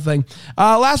a whole thing.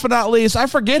 Last but not least, I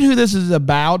forget who this is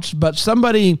about, but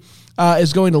somebody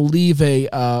is going to leave a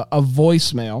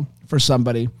voicemail for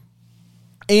somebody.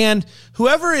 And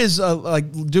whoever is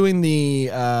doing the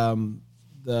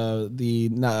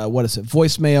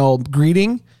voicemail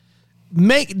greeting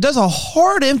does a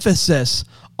hard emphasis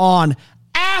on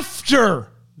after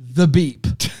the beep.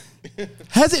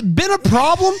 Has it been a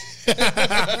problem?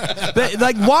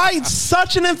 Why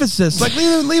such an emphasis?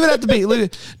 Leave it at the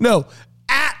beep. No,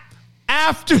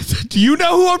 after. Do you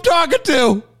know who I'm talking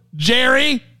to,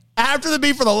 Jerry? After the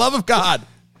beep, for the love of God.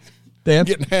 Dan? I'm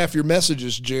getting half your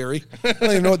messages, Jerry. I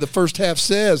don't even know what the first half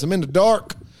says. I'm in the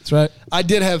dark. That's right. I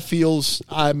did have feels.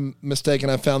 I'm mistaken.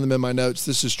 I found them in my notes.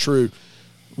 This is true.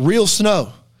 Real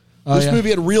snow. This movie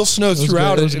had real snow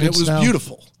throughout it, and it was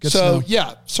beautiful.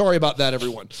 Sorry about that,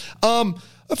 everyone.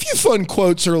 A few fun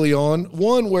quotes early on.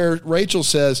 One where Rachel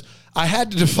says, "I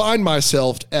had to define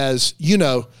myself as,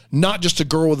 not just a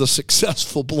girl with a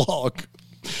successful blog."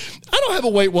 I don't have a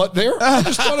wait what there. I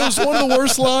just thought it was one of the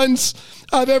worst lines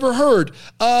I've ever heard.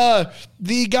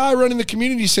 The guy running the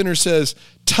community center says,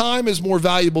 "Time is more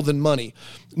valuable than money."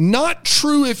 Not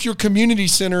true if your community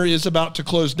center is about to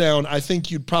close down. I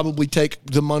think you'd probably take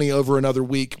the money over another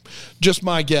week. Just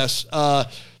my guess.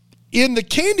 In the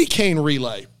candy cane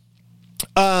relay,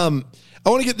 I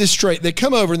want to get this straight. They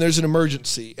come over and there's an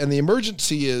emergency. And the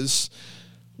emergency is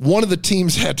one of the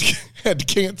teams had to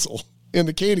cancel in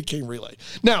the candy cane relay.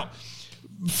 Now,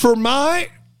 for my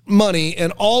money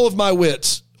and all of my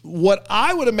wits, what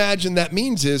I would imagine that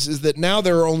means is that now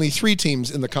there are only 3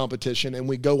 teams in the competition and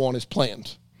we go on as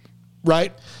planned,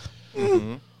 right?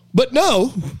 Mm-hmm. But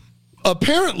no,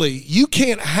 apparently you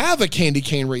can't have a candy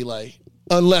cane relay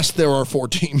unless there are 4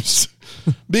 teams.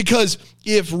 Because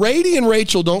if Rady and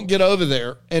Rachel don't get over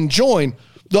there and join,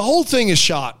 the whole thing is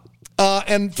shot.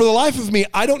 And for the life of me,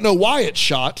 I don't know why it's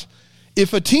shot.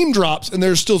 If a team drops and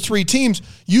there's still 3 teams,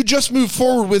 you just move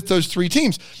forward with those 3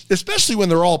 teams, especially when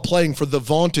they're all playing for the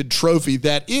vaunted trophy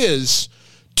that is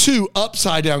 2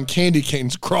 upside-down candy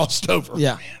canes crossed over.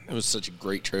 Yeah. Man, it was such a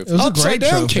great trophy.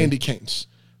 Upside-down candy canes.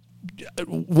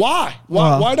 Why?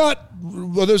 Why not?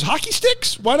 Are those hockey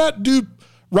sticks? Why not do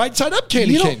right-side-up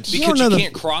candy canes? Because you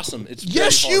can't cross them. It's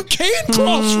yes, you can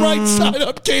cross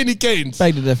right-side-up candy canes.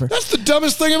 Beg to differ. That's the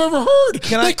dumbest thing I've ever heard.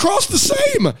 They cross the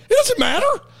same. It doesn't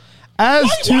matter. Why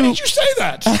did you say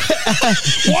that?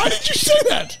 Why did you say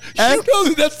that? You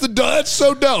know that's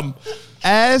so dumb.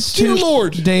 Dear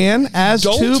Lord. Dan, as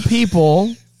 2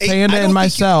 people, Panda and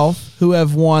myself, who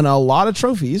have won a lot of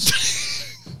trophies,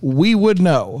 we would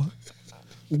know.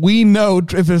 We know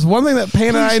if there's one thing that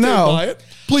Panda and I know.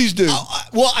 Please do.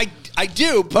 I I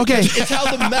do. Okay. It's how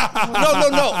the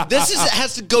no. This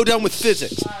has to go down with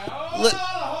physics.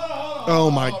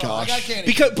 Oh my gosh!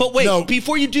 But wait,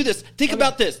 before you do this, think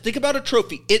about this. Think about a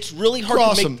trophy. It's really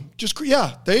hard to make.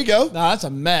 There you go. No, that's a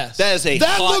mess.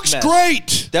 That looks mess.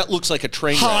 great. That looks like a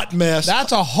train Hot wreck. mess. That's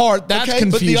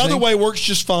confusing. But the other way works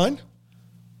just fine.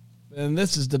 And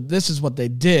this is what they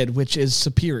did, which is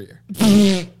superior.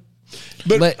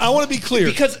 But I want to be clear.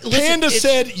 Because listen, Panda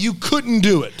said you couldn't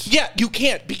do it. Yeah, you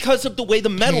can't because of the way the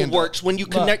metal works when you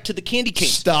connect to the candy cane.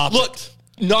 Stop Look. it.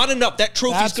 Not enough. That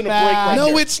trophy's going to break bad. right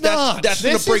there. No, it's not. That's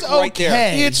going to break is right there.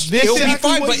 okay. It'll be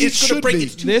fine, but it's going to break.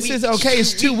 It's This is okay.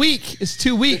 It's too weak. It's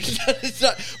too weak. It's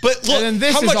not. But look, And then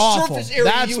this how is much awful. surface area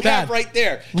That's you bad. have right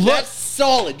there. Look. That's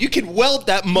solid. You can weld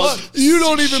that mug. You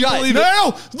don't even shut. believe it.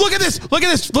 No, look at this. Look at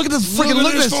this. Look at this. Freaking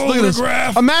look at this. Look at this.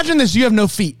 photograph. Imagine this. You have no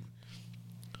feet.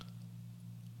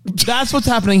 That's what's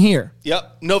happening here.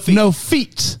 Yep. No feet. No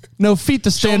feet. No feet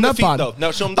to stand the up feet, on. though.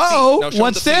 Now show 'em the feet. Oh, Now show 'em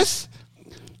what's the feet. this?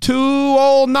 2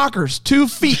 old knockers. 2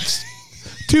 feet.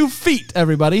 2 feet,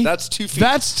 everybody. That's 2 feet.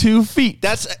 That's 2 feet.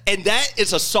 That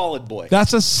is a solid boy.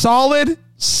 That's a solid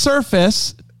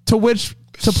surface to which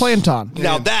to plant on.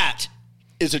 Now that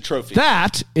is a trophy.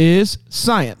 That is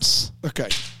science. Okay.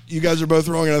 You guys are both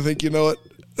wrong, and I think you know it.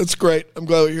 That's great. I'm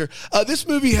glad we're here. This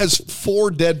movie has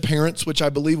 4 dead parents, which I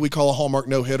believe we call a Hallmark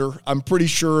no-hitter. I'm pretty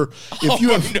sure if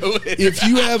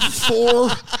you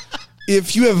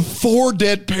have 4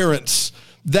 dead parents,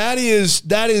 that's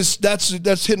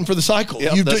hitting for the cycle.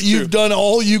 Yep, You've done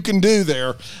all you can do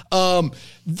there.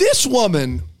 This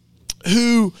woman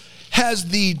who has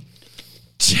the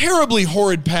terribly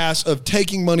horrid past of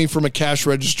taking money from a cash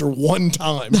register one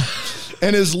time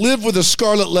and has lived with a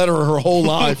scarlet letter her whole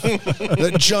life,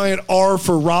 that giant R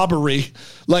for robbery,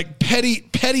 like petty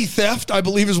theft, I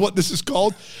believe is what this is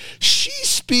called. She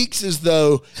speaks as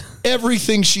though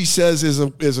everything she says is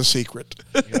a secret.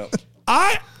 Yep.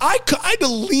 I had to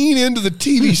lean into the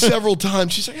TV several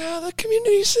times. She's like, the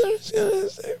community center.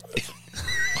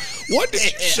 What did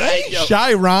you say?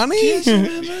 Shy Ronnie?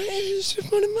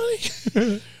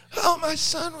 Money. Oh, my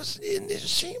son was in this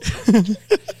scene.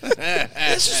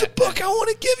 This is a book I want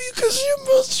to give you because you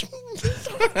must.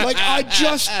 Like, I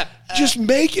just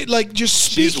make it, like, just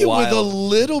speak She's it with a wild.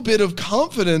 little bit of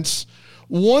confidence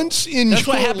once in That's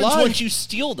your what happens life. once you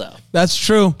steal, though. That's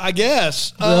true. I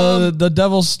guess. The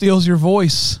devil steals your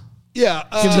voice. Yeah.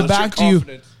 Gives it back to you.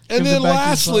 confidence. And Gives then it back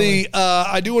to you lastly,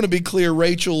 I do want to be clear,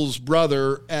 Rachel's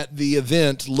brother at the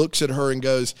event looks at her and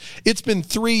goes, "It's been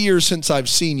 3 years since I've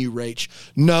seen you, Rach."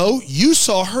 No, you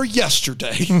saw her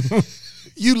yesterday.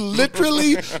 You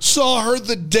literally saw her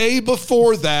the day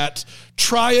before that.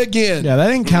 Try again. Yeah, that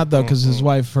didn't count though because his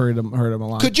wife heard him a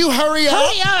lot. Could you hurry up?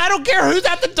 Hurry up! I don't care who's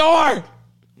at the door.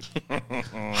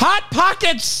 Hot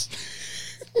Pockets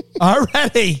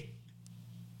already.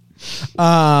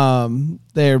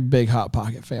 They're big Hot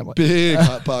Pocket family. Big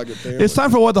Hot Pocket family. It's time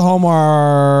for What the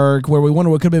Hallmark, where we wonder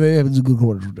what could be.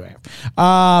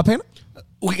 Panda?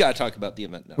 We got to talk about the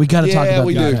event now. We got to talk about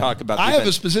we the do. event. Talk about the I have event.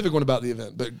 a specific one about the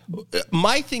event, but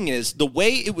My thing is, the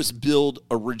way it was billed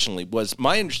originally was,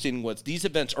 my understanding was these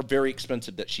events are very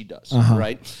expensive that she does,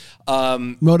 right?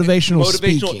 Motivational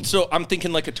speaking. So I'm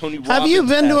thinking like a Tony Robbins. Have you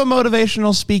been to a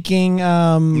motivational speaking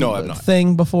No, I've not.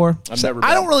 thing before? I've never I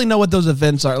been. don't really know what those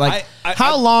events are. Like, I-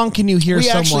 how long can you hear we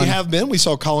someone? actually have been. We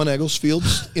saw Colin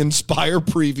Egglesfield's Inspire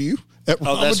preview at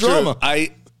Oh, that's Drama. true.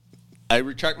 I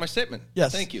retract my statement.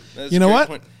 Yes. Thank you. That's You a know great what?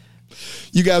 point.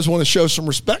 You guys want to show some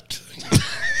respect?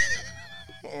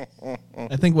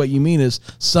 I think what you mean is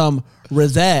some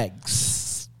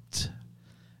rezags.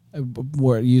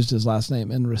 Where it used his last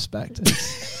name in respect.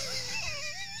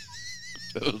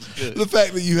 The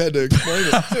fact that you had to explain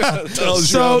it tells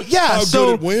So, you how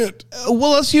so- good it went.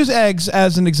 Well, let's use eggs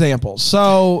as an example.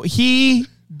 So he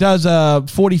does a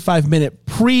 45-minute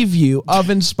preview of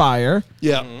Inspire.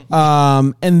 Yeah.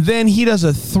 And then he does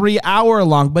a 3-hour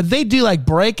long, but they do like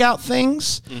breakout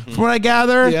things from what I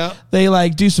gather. Yeah. They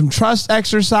like do some trust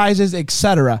exercises,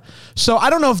 etc. So I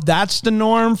don't know if that's the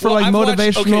norm for like I've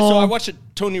motivational. Watched, so I watched a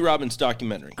Tony Robbins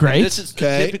documentary. Great. And this is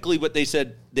Okay. typically what they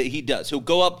said that he does. He'll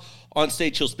go up on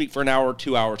stage, he'll speak for an hour,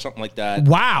 2 hours, something like that.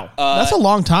 Wow. That's a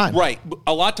long time. Right.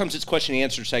 A lot of times it's question and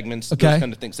answer segments, Okay. those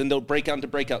kind of things. And they'll break out into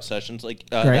breakout sessions like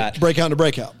Great. that. Breakout to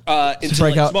breakout. Into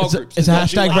breakout. like small It's a- groups. it's a And they'll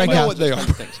hashtag do, breakout. I know what they those are. kinds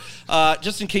of things.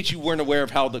 Just in case you weren't aware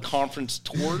of how the conference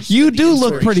tours. You the do look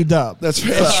inspiration. pretty dumb. That's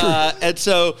true. And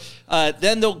so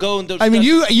then they'll go and they'll. I mean,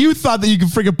 discuss- you thought that you could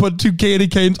freaking put 2 candy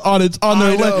canes on their I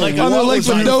know. leg, Like, on their what legs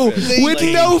was with I no thinking? with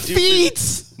Like, no doofus.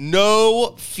 feet.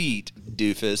 No feet,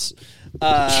 doofus.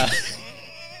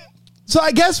 So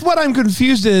I guess what I'm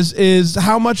confused is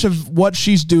how much of what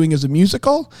she's doing is a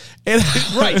musical. And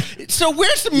Right. So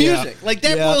where's the music? Yeah. Like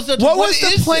that Yeah. boils down to what was the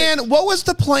is plan? this? What was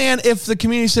the plan if the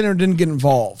community center didn't get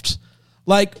involved?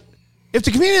 Like, if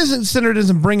the community center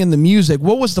doesn't bring in the music,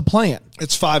 what was the plan?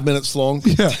 It's 5 minutes long.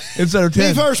 Yeah, instead of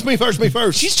 10. Me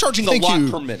first. She's charging Thank a lot you.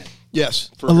 per minute. Yes.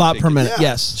 For A lot her per ticket. minute.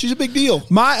 Yeah. Yes. She's a big deal.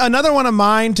 Another one of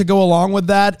mine to go along with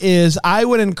that is I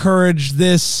would encourage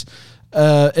this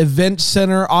event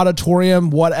center, auditorium,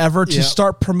 whatever, to Yeah.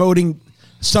 start promoting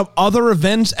some other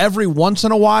events every once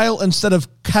in a while instead of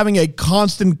having a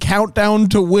constant countdown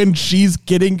to when she's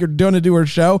going to do her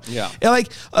show. Yeah. And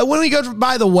like when we go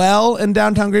by the well in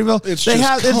downtown Greenville, they're It's just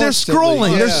constantly-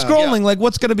 scrolling. They're Yeah. scrolling like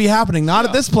what's going to be happening. Not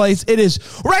at this place. It is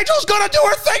Rachel's going to do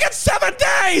her thing in 7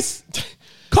 days.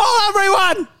 Call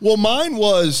everyone. Well, mine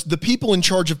was the people in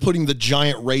charge of putting the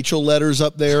giant Rachel letters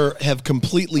up there have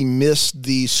completely missed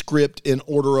the script in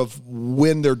order of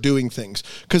when they're doing things.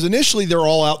 Because initially they're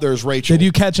all out there as Rachel. Did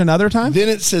you catch another time? Then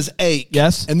it says Ake.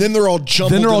 Yes. And then they're all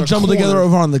jumbled. Then they're all in a jumbled together corner.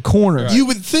 over on the corner. You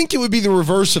would think it would be the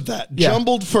reverse of that. Yeah.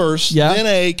 Jumbled first, Yeah. then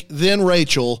Ake, then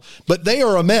Rachel. But they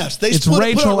are a mess. They It's put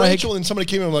Rachel, out Ake. Rachel, and somebody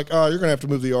came in and like, oh, you're going to have to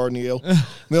move the R and the L. And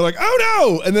they're like,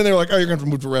 oh, no. And then they're like, oh, you're going to have to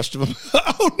move the rest of them.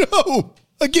 Oh, no.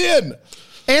 Again.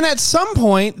 And at some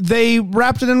point, they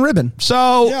wrapped it in ribbon.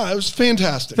 So Yeah, it was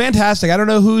fantastic. fantastic. I don't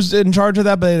know who's in charge of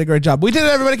that, but they did a great job. We did it,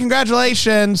 everybody.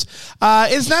 Congratulations.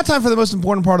 It's now time for the most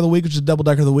important part of the week, which is Double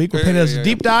Decker of the Week. We're painting as a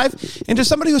deep dive into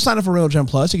somebody who signed up for Rainbow Gem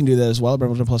Plus. You can do that as well at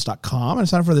RainbowGemPlus.com and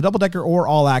sign up for the Double Decker or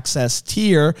All Access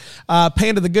tier.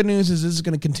 Panda, the good news is this is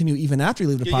going to continue even after you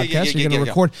leave the podcast. You're going to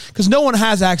record because no one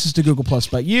has access to Google Plus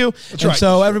but you. That's right.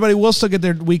 So everybody will still get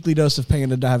their weekly dose of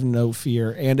Panda to have no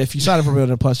fear. And if you sign up for Rainbow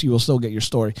Gem Plus, you will still get your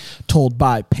story told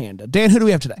by Panda. Dan, who do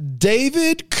we have today?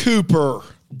 David Cooper.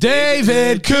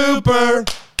 David Cooper.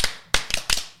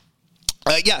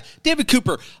 David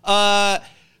Cooper.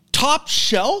 Top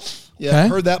shelf? Yeah, Okay. I've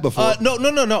heard that before.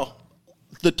 No.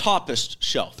 The toppest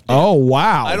shelf. Oh,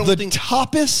 wow. I don't the think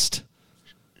toppest?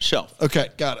 shelf. Okay,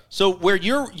 got it. So where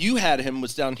you had him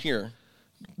was down here.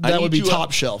 I That need would be you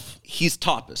top shelf. He's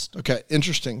toppest. Okay,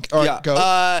 interesting. All right,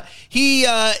 go. He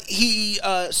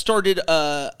started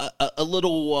a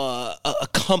little a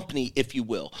company, if you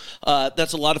will.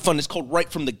 That's a lot of fun. It's called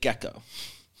Right from the Get-Go.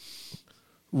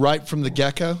 Right from the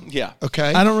gecko? Yeah.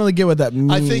 Okay. I don't really get what that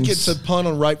means. I think it's a pun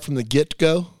on right from the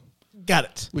get-go, Got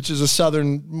it. which is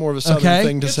more of a southern Okay.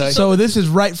 thing to say. So this is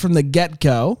right from the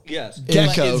get-go. Yes.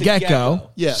 Gecko. It's a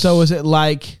Gecko. Yes. So is it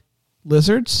like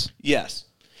lizards? Yes.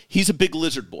 He's a big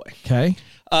lizard boy. Okay.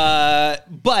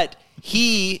 But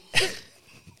he,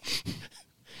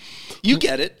 you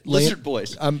get it, lizard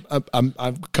boys.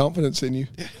 I've confidence in you.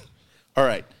 All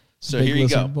right. So Big here you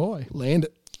lizard go. boy. Land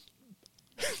it.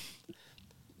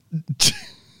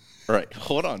 All right.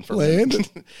 Hold on for a Land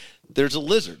minute. There's a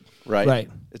lizard, right? Right.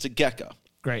 It's a gecko.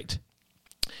 Great.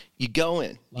 You go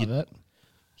in. Love it.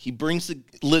 He brings the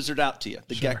lizard out to you,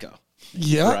 the gecko.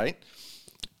 Yeah. Right?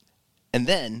 And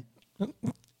then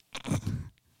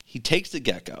he takes the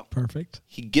gecko. Perfect.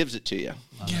 He gives it to you.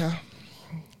 Yeah.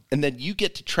 And then you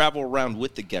get to travel around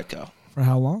with the gecko. For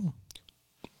how long?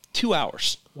 2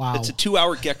 hours. Wow. It's a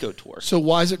 2-hour gecko tour. So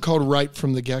why is it called right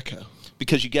from the gecko?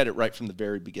 Because you get it right from the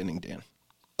very beginning, Dan.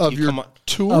 Of You your come on-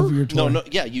 tour? Of your tour. No,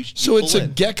 yeah. You So it's pull a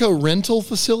in. gecko rental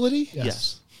facility?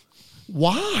 Yes.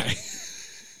 Why?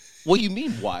 What do you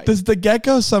mean, why? Does the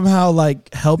gecko somehow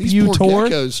like help These you poor tour?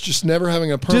 geckos just never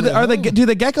having a Do permanent do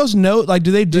the geckos know? Like, do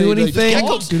they do They anything?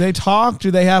 talk. Do they talk? Do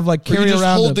they have like Or you carry just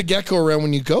around hold a- the gecko around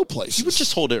when you go places. You would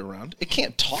just hold it around. It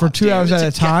can't talk for 2 Dan. hours It's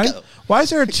at a time? gecko. Why is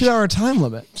there a 2-hour time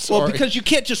limit? Well, Sorry. because you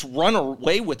can't just run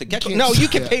away with a gecko. Can't No, do you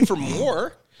can that. pay for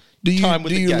more. Do you time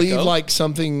with the leave gecko. like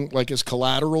something like as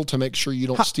collateral to make sure you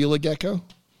don't steal a gecko?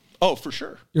 Oh, for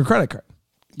sure. Your credit card.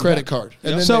 Credit card.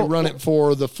 And then So- they run it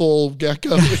for the full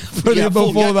gecko. For Yeah, the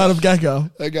full full gecko. amount of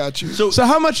gecko. I got you. So, So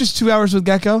how much is 2 hours with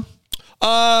gecko?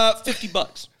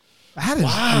 $50. That is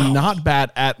not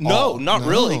bad at all. No, not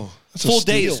really. That's a Full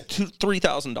day steal. is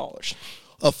 $3,000.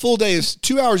 A full day is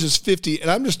 2 hours is 50,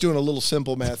 and I'm just doing a little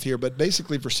simple math here, but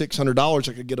basically for $600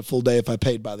 I could get a full day if I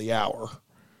paid by the hour.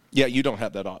 Yeah, you don't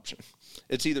have that option.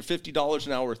 It's either $50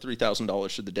 an hour or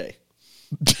 $3,000 for the day.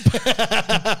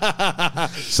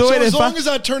 So wait, as if long as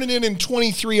I turn it in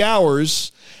 23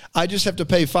 hours, I just have to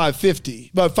pay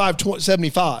 $550, about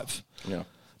 $575. Yeah.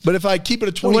 But if I keep it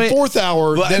a 24th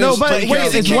hour, But- then No, it's but here's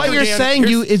wait, the is what kicker, you're Dan. saying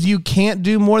Here's- you can't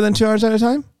do more than 2 hours at a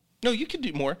time? No, you can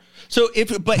do more. So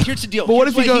but here's the deal. But what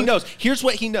Here's if you he go- knows? Here's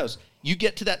what he knows. You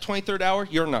get to that 23rd hour,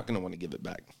 you're not going to want to give it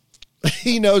back.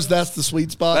 he knows that's the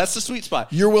sweet spot. That's the sweet spot.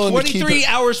 You're willing to keep 23 it.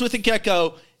 hours with a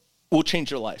gecko will change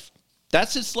your life.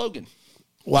 That's his slogan.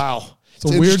 Wow. It's a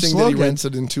weird interesting that he slogan. rents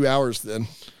it in 2 hours then.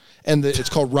 And it's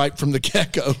called right from the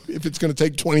get-go if it's going to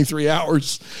take 23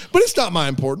 hours. But it's not my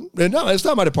important. No, it's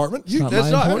not my department. That's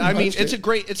not. I mean, it's a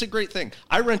great thing.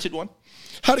 I rented one.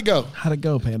 How'd it go? How'd it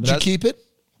go, Panda? Did you keep it?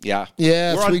 Yeah.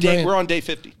 Yeah, We're on day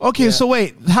 50. Okay, so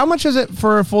wait, how much is it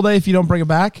for a full day if you don't bring it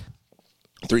back?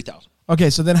 3,000. Okay,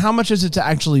 so then how much is it to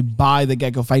actually buy the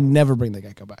gecko if I never bring the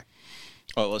gecko back?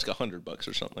 Oh, let's go $100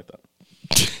 or something like that.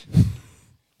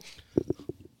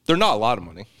 They're not a lot of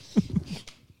money.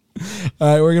 All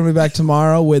right, we're going to be back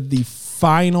tomorrow with the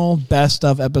final best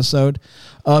of episode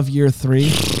of year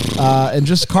 3. And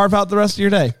just carve out the rest of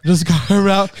your day. Just carve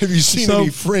out. Have you seen any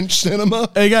French cinema?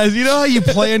 Hey, guys, you know how you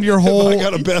planned your whole... I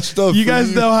got a best of. You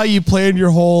guys know how you planned your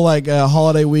whole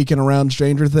holiday weekend around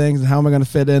Stranger Things and how am I going to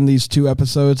fit in these 2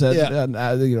 episoes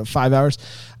at 5 hours?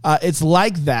 It's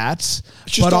like that,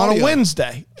 but on a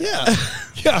Wednesday. Yeah.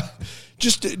 Yeah.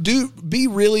 Just be a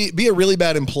really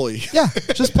bad employee. Yeah,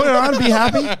 just put it on, be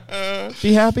happy,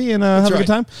 and have a good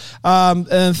time. And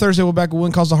then Thursday we'll be back with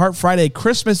Win Calls the Heart. Friday,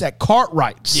 Christmas at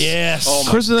Cartwright's. Yes. Oh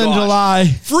my Christmas in gosh. July.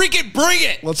 Freaking bring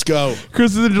it. Let's go.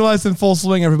 Christmas in July is in full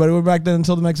swing, everybody. We're back then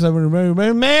until the next time.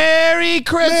 Merry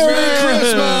Christmas! Merry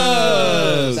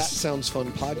Christmas! That Sounds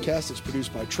Fun podcast is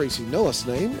produced by Tracy Noah's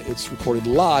name. It's recorded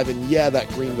live in that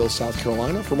Greenville, South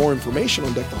Carolina. For more information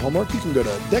on Deck the Hallmark, you can go to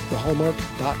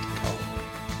deckthehallmark.com.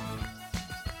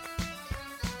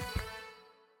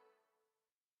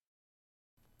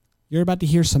 You're about to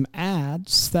hear some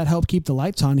ads that help keep the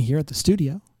lights on here at the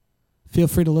studio. Feel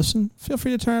free to listen. Feel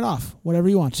free to turn it off, whatever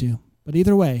you want to. But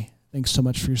either way, thanks so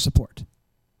much for your support.